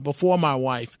out before my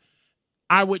wife.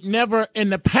 I would never, in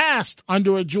the past,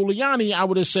 under a Giuliani, I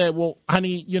would have said, well,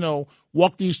 honey,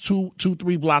 walk these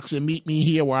 2-3 blocks and meet me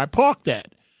here where I parked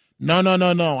at. No.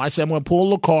 I said, I'm going to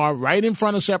pull the car right in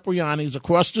front of Cipriani's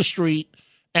across the street,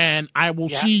 and I will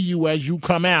see you as you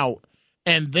come out.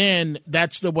 And then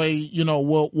that's the way,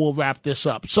 we'll wrap this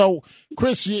up. So,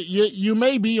 Chris, you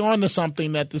may be on to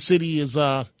something that the city is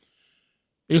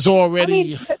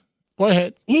already. Go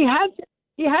ahead. He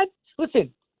had.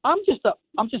 Listen,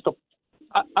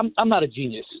 I'm not a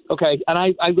genius, okay? And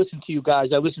I listen to you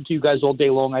guys. I listen to you guys all day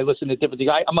long. I listen to different things.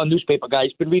 I'm a newspaper guy.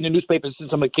 I've been reading the newspaper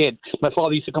since I'm a kid. My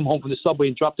father used to come home from the subway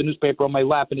and drop the newspaper on my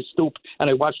lap in his stoop, and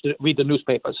I read the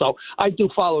newspaper. So I do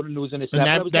follow the news and it's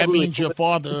that means your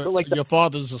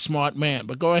father's a smart man.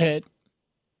 But go ahead.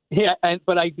 Yeah,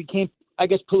 but I became, I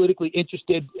guess, politically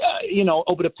interested,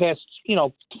 over the past,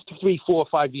 3, 4,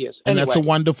 5 years. And that's a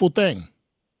wonderful thing.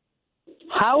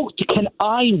 How can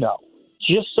I know?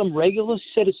 Just some regular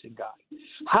citizen guy.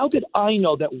 How did I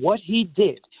know that what he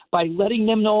did by letting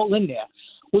them all in there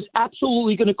was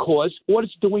absolutely going to cause what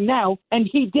it's doing now, and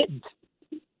he didn't?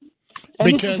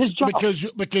 And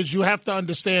because you have to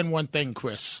understand one thing,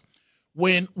 Chris.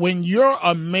 When you're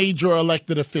a major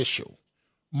elected official,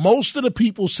 most of the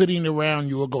people sitting around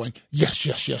you are going, yes.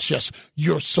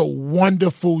 You're so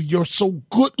wonderful. You're so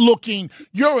good looking.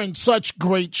 You're in such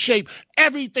great shape.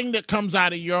 Everything that comes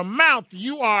out of your mouth,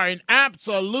 you are an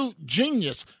absolute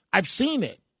genius. I've seen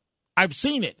it.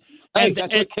 Hey,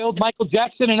 that's what killed Michael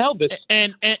Jackson and Elvis.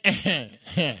 And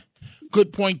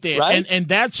good point there. Right? And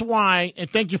that's why, and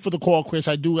thank you for the call, Chris.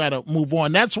 I do got to move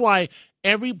on. That's why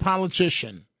every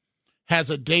politician has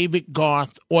a David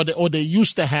Garth, or they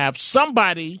used to have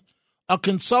somebody, a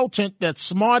consultant that's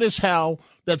smart as hell,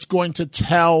 that's going to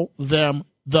tell them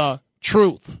the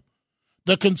truth.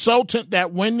 The consultant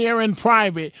that when they're in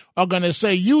private are going to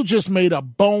say, you just made a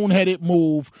boneheaded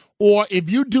move, or if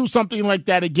you do something like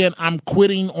that again, I'm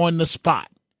quitting on the spot.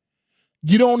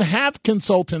 You don't have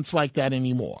consultants like that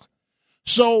anymore.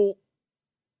 So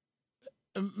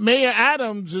Mayor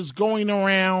Adams is going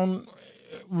around,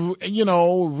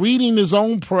 reading his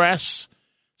own press,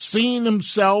 seeing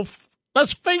himself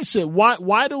Let's face it.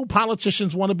 Why do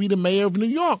politicians want to be the mayor of New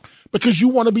York? Because you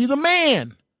want to be the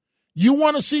man. You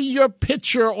want to see your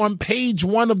picture on page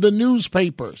 1 of the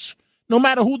newspapers, no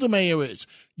matter who the mayor is.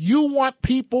 You want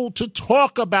people to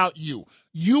talk about you.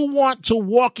 You want to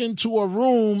walk into a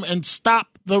room and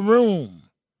stop the room.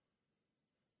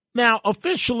 Now,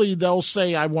 officially, they'll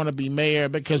say I want to be mayor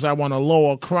because I want to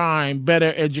lower crime,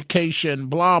 better education,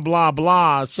 blah, blah,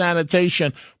 blah,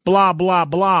 sanitation, blah, blah,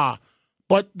 blah.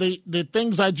 But the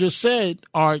things I just said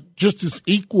are just as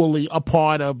equally a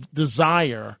part of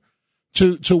desire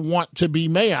to want to be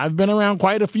mayor. I've been around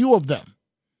quite a few of them,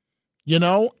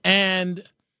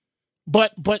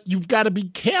 but you've got to be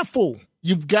careful.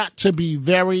 You've got to be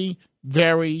very,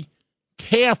 very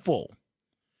careful.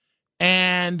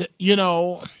 And,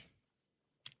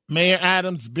 Mayor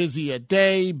Adams, busy at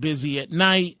day, busy at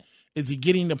night. Is he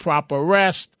getting the proper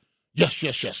rest? Yes,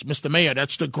 Mr. Mayor,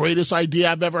 that's the greatest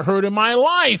idea I've ever heard in my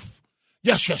life.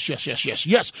 Yes,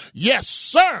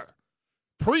 sir.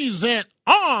 Present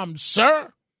arms,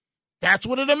 sir. That's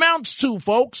what it amounts to,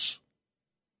 folks.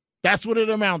 That's what it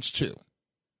amounts to.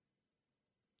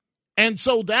 And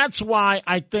so that's why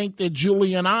I think that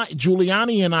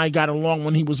Giuliani and I got along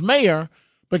when he was mayor,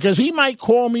 because he might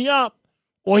call me up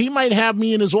or he might have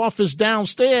me in his office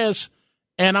downstairs,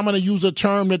 and I'm going to use a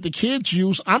term that the kids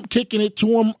use. I'm kicking it to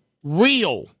him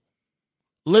real.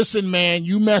 Listen, man,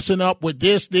 you messing up with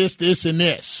this, and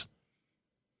this.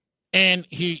 And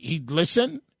he'd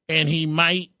listen, and he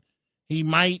might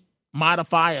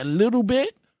modify a little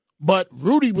bit, but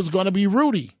Rudy was going to be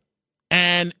Rudy.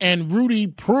 And Rudy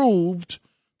proved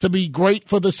to be great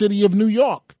for the city of New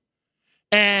York.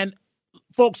 And,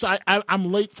 folks,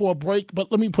 I'm late for a break, but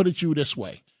let me put it to you this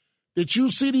way. Did you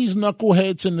see these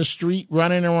knuckleheads in the street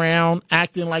running around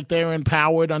acting like they're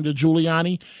empowered under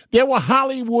Giuliani? There were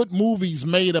Hollywood movies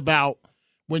made about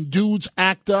when dudes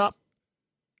act up.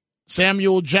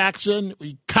 Samuel Jackson,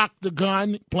 he cocked the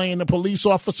gun playing the police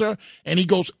officer, and he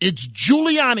goes, "It's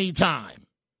Giuliani time,"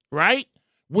 right?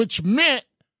 Which meant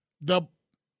the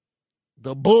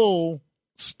bull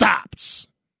stops,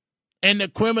 and the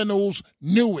criminals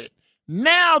knew it.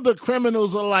 Now the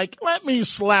criminals are like, let me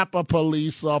slap a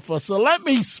police officer. Let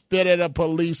me spit at a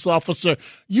police officer.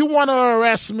 You want to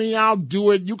arrest me? I'll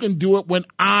do it. You can do it when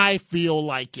I feel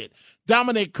like it.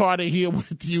 Dominic Carter here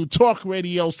with you, Talk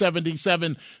Radio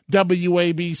 77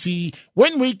 WABC.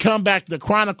 When we come back, the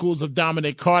Chronicles of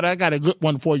Dominic Carter. I got a good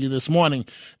one for you this morning.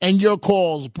 And your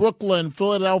calls, Brooklyn,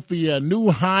 Philadelphia,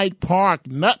 New Hyde Park,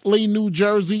 Nutley, New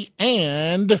Jersey,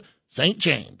 and St.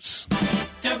 James.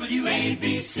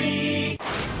 WABC.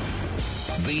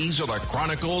 These are the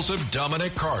Chronicles of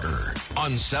Dominic Carter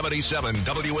on 77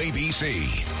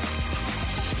 WABC.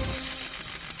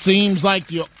 Seems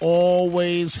like you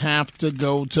always have to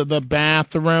go to the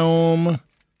bathroom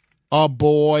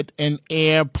aboard an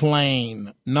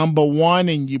airplane. Number one,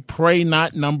 and you pray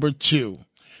not number two.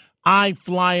 I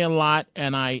fly a lot,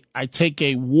 and I take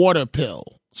a water pill.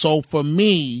 So for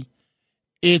me,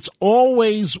 it's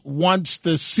always once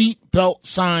the seatbelt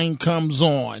sign comes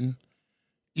on,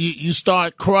 you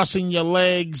start crossing your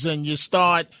legs and you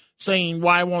start saying,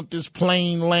 why won't this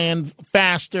plane land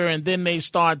faster? And then they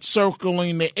start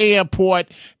circling the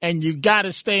airport, and you got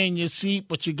to stay in your seat,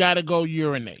 but you got to go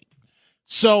urinate.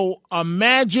 So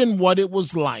imagine what it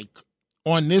was like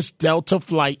on this Delta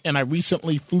flight, and I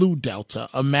recently flew Delta.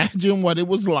 Imagine what it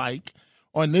was like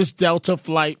on this Delta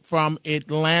flight from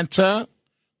Atlanta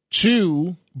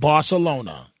to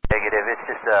Barcelona. Negative. It's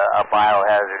just a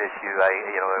biohazard issue.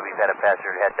 We've had a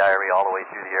passenger who had diarrhea all the way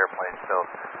through the airplane, so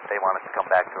they want us to come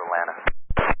back to Atlanta.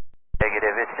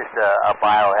 Negative. It's just a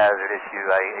biohazard issue.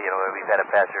 We've had a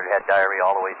passenger who had diarrhea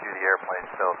all the way through the airplane,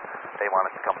 so they want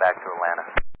us to come back to Atlanta.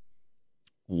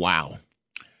 Wow.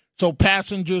 So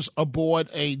passengers aboard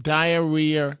a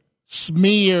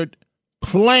diarrhea-smeared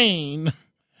plane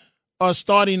are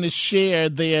starting to share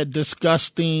their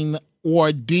disgusting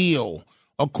ordeal.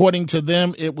 According to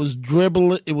them, it was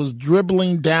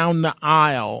dribbling down the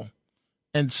aisle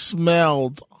and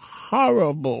smelled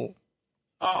horrible.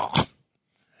 Oh.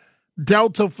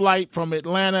 Delta flight from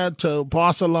Atlanta to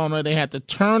Barcelona. They had to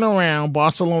turn around,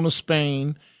 Barcelona,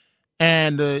 Spain,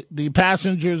 and the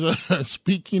passengers are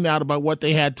speaking out about what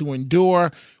they had to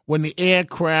endure when the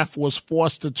aircraft was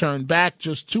forced to turn back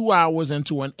just 2 hours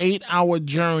into an 8-hour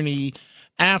journey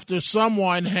after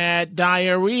someone had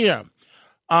diarrhea.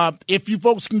 If you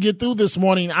folks can get through this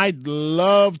morning, I'd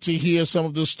love to hear some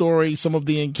of the stories, some of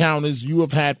the encounters you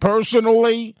have had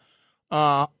personally,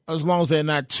 as long as they're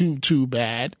not too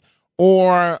bad,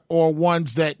 or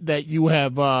ones that you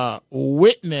have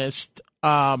witnessed.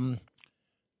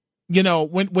 you know,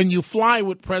 when you fly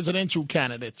with presidential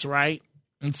candidates, right?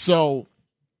 And so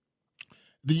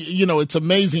it's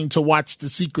amazing to watch the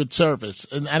Secret Service.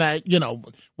 And I,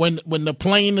 when the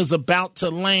plane is about to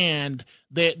land,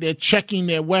 they're checking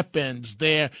their weapons.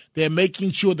 They're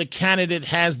making sure the candidate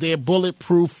has their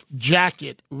bulletproof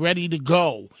jacket ready to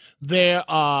go. They're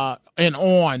going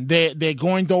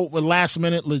over last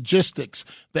minute logistics.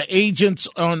 The agents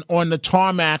on the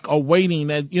tarmac are waiting.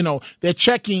 They're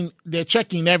checking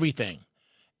everything.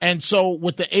 And so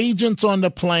with the agents on the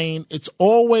plane, it's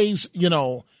always,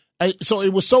 so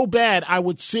it was so bad I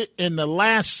would sit in the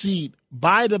last seat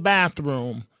by the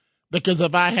bathroom because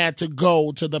if I had to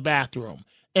go to the bathroom.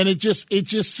 And it just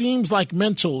seems like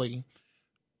mentally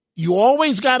you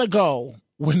always got to go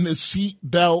when the seat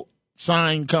belt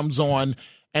sign comes on.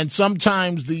 And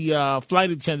sometimes the flight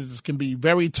attendants can be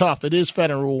very tough. It is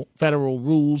federal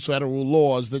rules, federal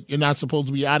laws that you're not supposed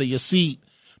to be out of your seat.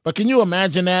 But can you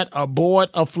imagine that aboard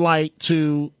a flight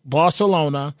to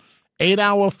Barcelona,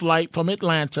 8-hour flight from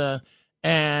Atlanta,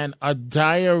 and a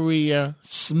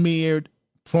diarrhea-smeared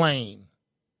plane?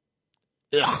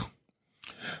 Ugh.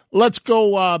 Let's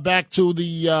go back to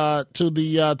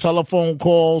the telephone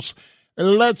calls.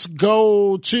 Let's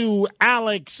go to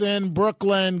Alex in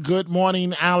Brooklyn. Good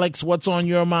morning, Alex. What's on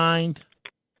your mind?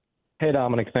 Hey,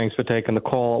 Dominic, thanks for taking the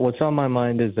call. What's on my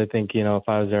mind is I think, if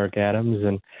I was Eric Adams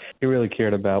and he really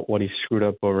cared about what he screwed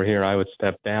up over here, I would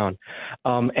step down.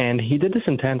 And he did this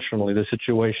intentionally, the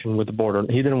situation with the border.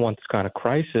 He didn't want this kind of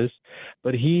crisis,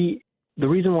 but the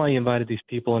reason why he invited these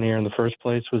people in here in the first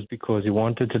place was because he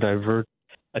wanted to divert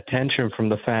attention from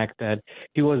the fact that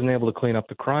he wasn't able to clean up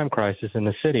the crime crisis in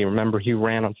the city. Remember, he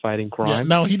ran on fighting crime. Yeah,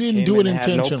 no, he didn't do it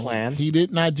intentionally. No plan. He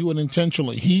did not do it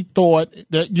intentionally. He thought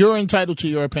that you're entitled to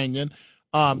your opinion.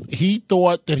 He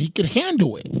thought that he could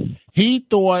handle it. He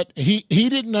thought he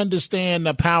didn't understand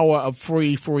the power of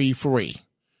free.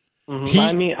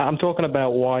 Mm-hmm. I'm talking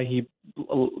about why he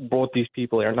brought these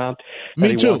people here. Not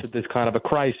that he wanted this kind of a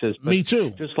crisis. But Me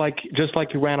too. Just like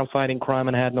he ran on fighting crime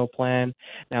and had no plan.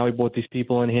 Now he brought these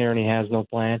people in here and he has no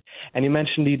plan. And he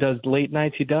mentioned he does late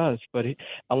nights. He does, but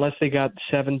unless they got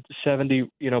 70,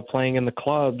 playing in the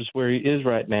clubs where he is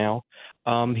right now,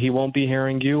 he won't be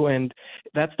hearing you. And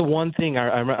that's the one thing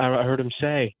I heard him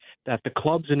say, that the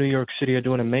clubs in New York City are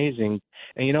doing amazing.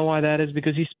 And you know why that is?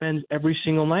 Because he spends every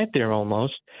single night there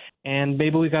almost. And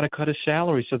maybe we got to cut his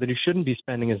salary so that he shouldn't be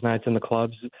spending his nights in the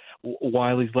clubs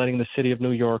while he's letting the city of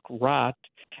New York rot.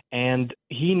 And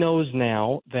he knows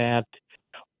now that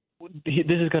this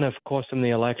is going to cost him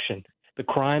the election. The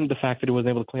crime, the fact that he wasn't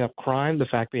able to clean up crime, the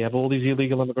fact that we have all these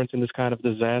illegal immigrants in this kind of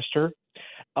disaster.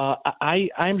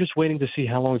 I'm just waiting to see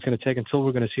how long it's going to take until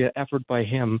we're going to see an effort by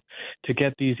him to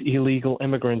get these illegal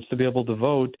immigrants to be able to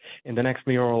vote in the next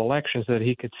mayoral election so that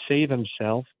he could save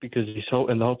himself, because he's so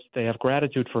in the hopes they have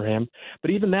gratitude for him.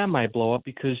 But even that might blow up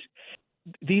because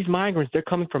these migrants, they're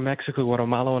coming from Mexico,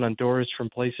 Guatemala, and Honduras, from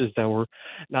places that were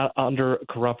not under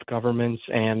corrupt governments,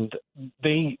 and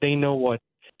they know what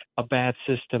a bad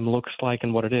system looks like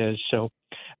and what it is. So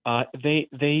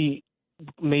they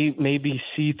maybe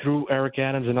see through Eric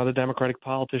Adams and other Democratic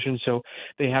politicians, so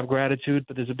they have gratitude,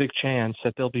 but there's a big chance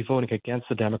that they'll be voting against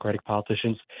the Democratic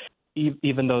politicians,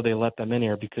 even though they let them in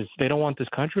here, because they don't want this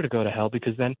country to go to hell,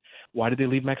 because then why did they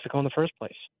leave Mexico in the first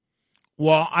place?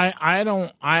 Well, I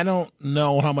don't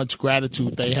know how much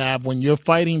gratitude they have when you're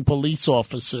fighting police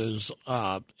officers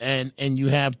and you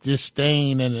have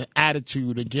disdain and an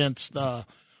attitude against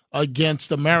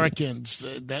Americans.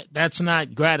 That's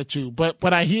not gratitude.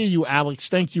 But I hear you, Alex.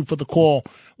 Thank you for the call.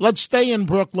 Let's stay in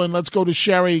Brooklyn. Let's go to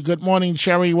Sherry. Good morning,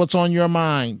 Sherry. What's on your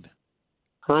mind?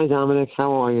 Hi, Dominic.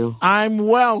 How are you? I'm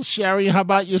well, Sherry. How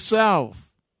about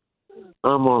yourself?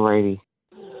 I'm all righty.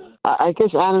 I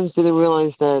guess Adams didn't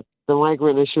realize that the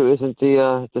migrant issue isn't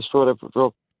the straw that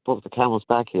broke the camel's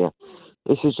back here.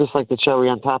 This is just like the cherry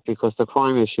on top, because the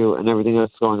crime issue and everything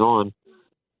that's going on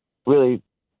really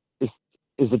is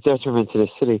a detriment to the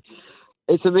city.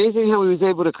 It's amazing how he was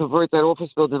able to convert that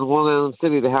office building in Long Island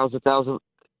City to house 1,000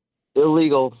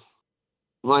 illegal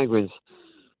migrants.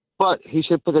 But he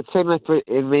should put that same effort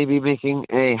in maybe making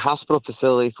a hospital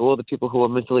facility for all the people who are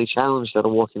mentally challenged that are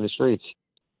walking the streets.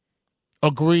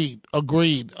 Agreed.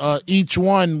 Each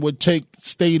one would take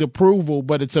state approval,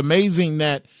 but it's amazing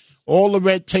that all the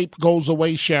red tape goes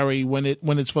away, Sherry, when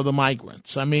it's for the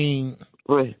migrants. I mean,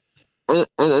 right. And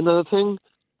another thing,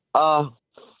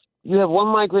 you have one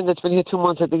migrant that's been here 2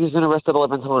 months. I think he's been arrested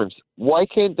 11 times. Why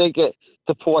can't they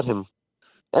deport him?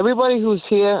 Everybody who's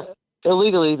here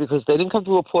illegally because they didn't come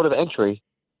through a port of entry,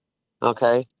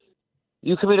 okay,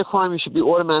 you commit a crime, you should be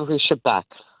automatically shipped back.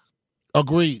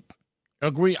 Agreed.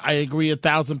 I agree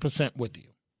 1,000% with you.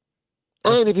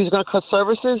 And if he's going to cut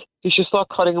services, he should start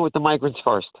cutting it with the migrants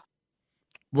first.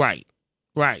 Right.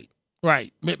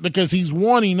 Because he's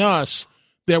warning us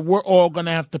that we're all going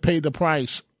to have to pay the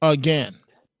price again.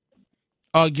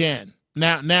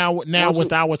 Now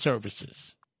with our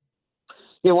services.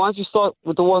 Yeah, why don't you start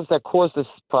with the ones that caused this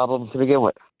problem to begin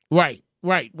with? Right.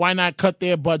 Why not cut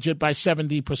their budget by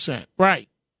 70%? Right.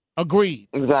 Agreed.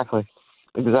 Exactly.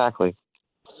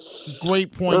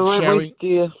 Great point, Sherry.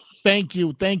 Thank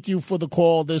you for the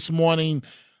call this morning.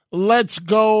 Let's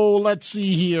go. Let's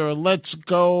see here. Let's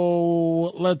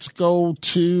go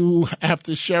to,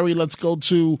 after Sherry, let's go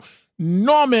to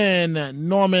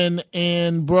Norman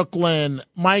in Brooklyn.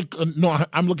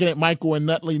 I'm looking at Michael in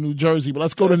Nutley, New Jersey, but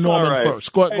let's go to Norman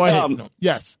first. Go ahead. No.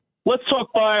 Yes. Let's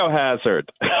talk biohazard.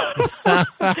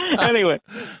 Anyway.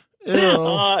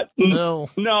 No,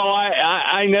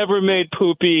 I never made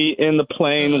poopy in the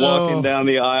plane walking down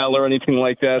the aisle or anything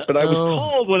like that. But I was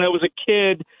told when I was a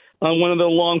kid on one of the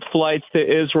long flights to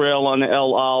Israel on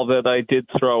El Al that I did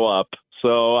throw up.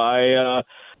 So I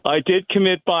did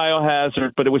commit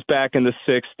biohazard, but it was back in the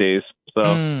 60s. So.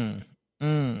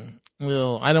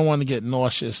 Well, I don't want to get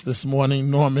nauseous this morning,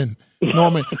 Norman,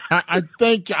 I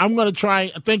think I'm going to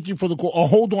try. Thank you for the call. Oh,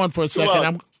 hold on for a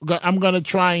second. I'm going to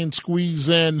try and squeeze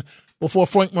in before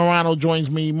Frank Morano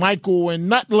joins me. Michael in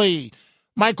Nutley.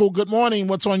 Michael, good morning.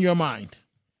 What's on your mind?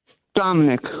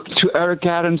 Dominic, to Eric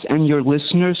Adams and your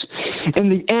listeners, in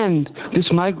the end,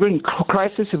 this migrant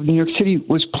crisis of New York City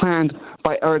was planned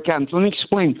by Eric Adams. Let me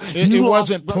explain. It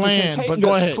wasn't planned, but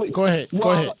go ahead.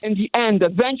 In the end,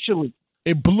 eventually.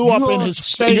 It blew up in his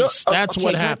face. That's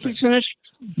what happened. Finish.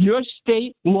 Your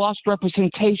state lost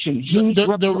representation.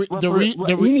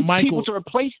 Michael, people to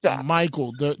replace that.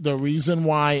 Michael, the reason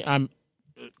why I'm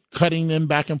cutting them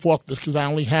back and forth is because I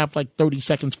only have like 30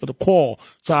 seconds for the call,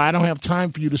 so I don't have time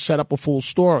for you to set up a full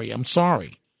story. I'm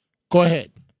sorry. Go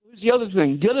ahead. The other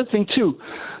thing, too,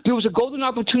 there was a golden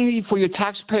opportunity for your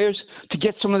taxpayers to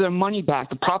get some of their money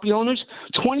back. The property owners,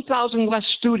 20,000 less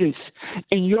students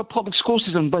in your public school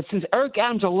system. But since Eric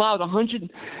Adams allowed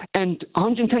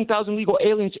 110,000 legal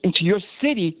aliens into your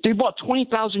city, they brought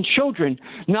 20,000 children.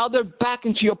 Now they're back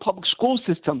into your public school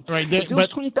system. Right, there was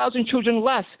 20,000 children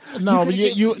less. No,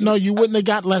 you wouldn't have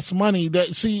got less money.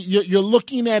 You're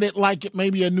looking at it like it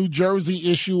may be a New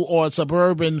Jersey issue or a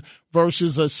suburban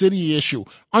versus a city issue.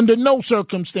 Under no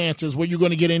circumstances were you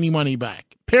going to get any money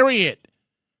back, period.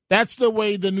 That's the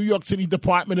way the New York City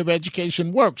Department of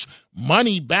Education works.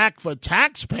 Money back for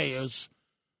taxpayers?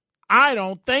 I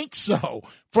don't think so.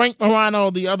 Frank Morano,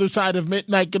 the other side of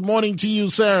midnight. Good morning to you,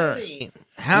 sir.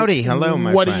 Howdy. Hello,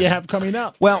 my What friend. do you have coming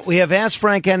up? Well, we have Ask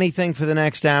Frank Anything for the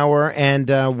next hour, and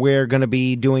we're going to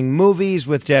be doing movies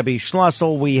with Debbie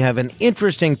Schlussel. We have an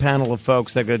interesting panel of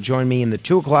folks that are going to join me in the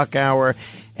 2 o'clock hour,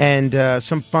 and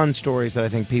some fun stories that I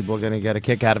think people are going to get a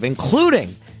kick out of,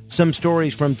 including some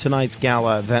stories from tonight's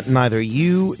gala that neither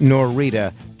you nor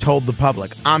Rita told the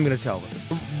public. I'm going to tell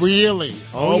them. Really?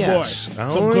 Oh, yes.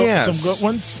 Boy. Some good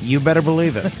ones? You better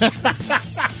believe it.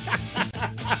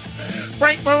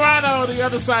 Frank Morano, the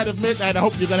other side of midnight. I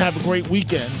hope you're going to have a great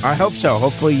weekend. I hope so.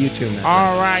 Hopefully you too, man.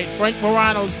 All right. Frank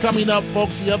Morano's coming up,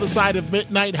 folks, the other side of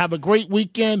midnight. Have a great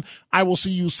weekend. I will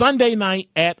see you Sunday night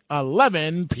at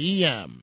 11 p.m.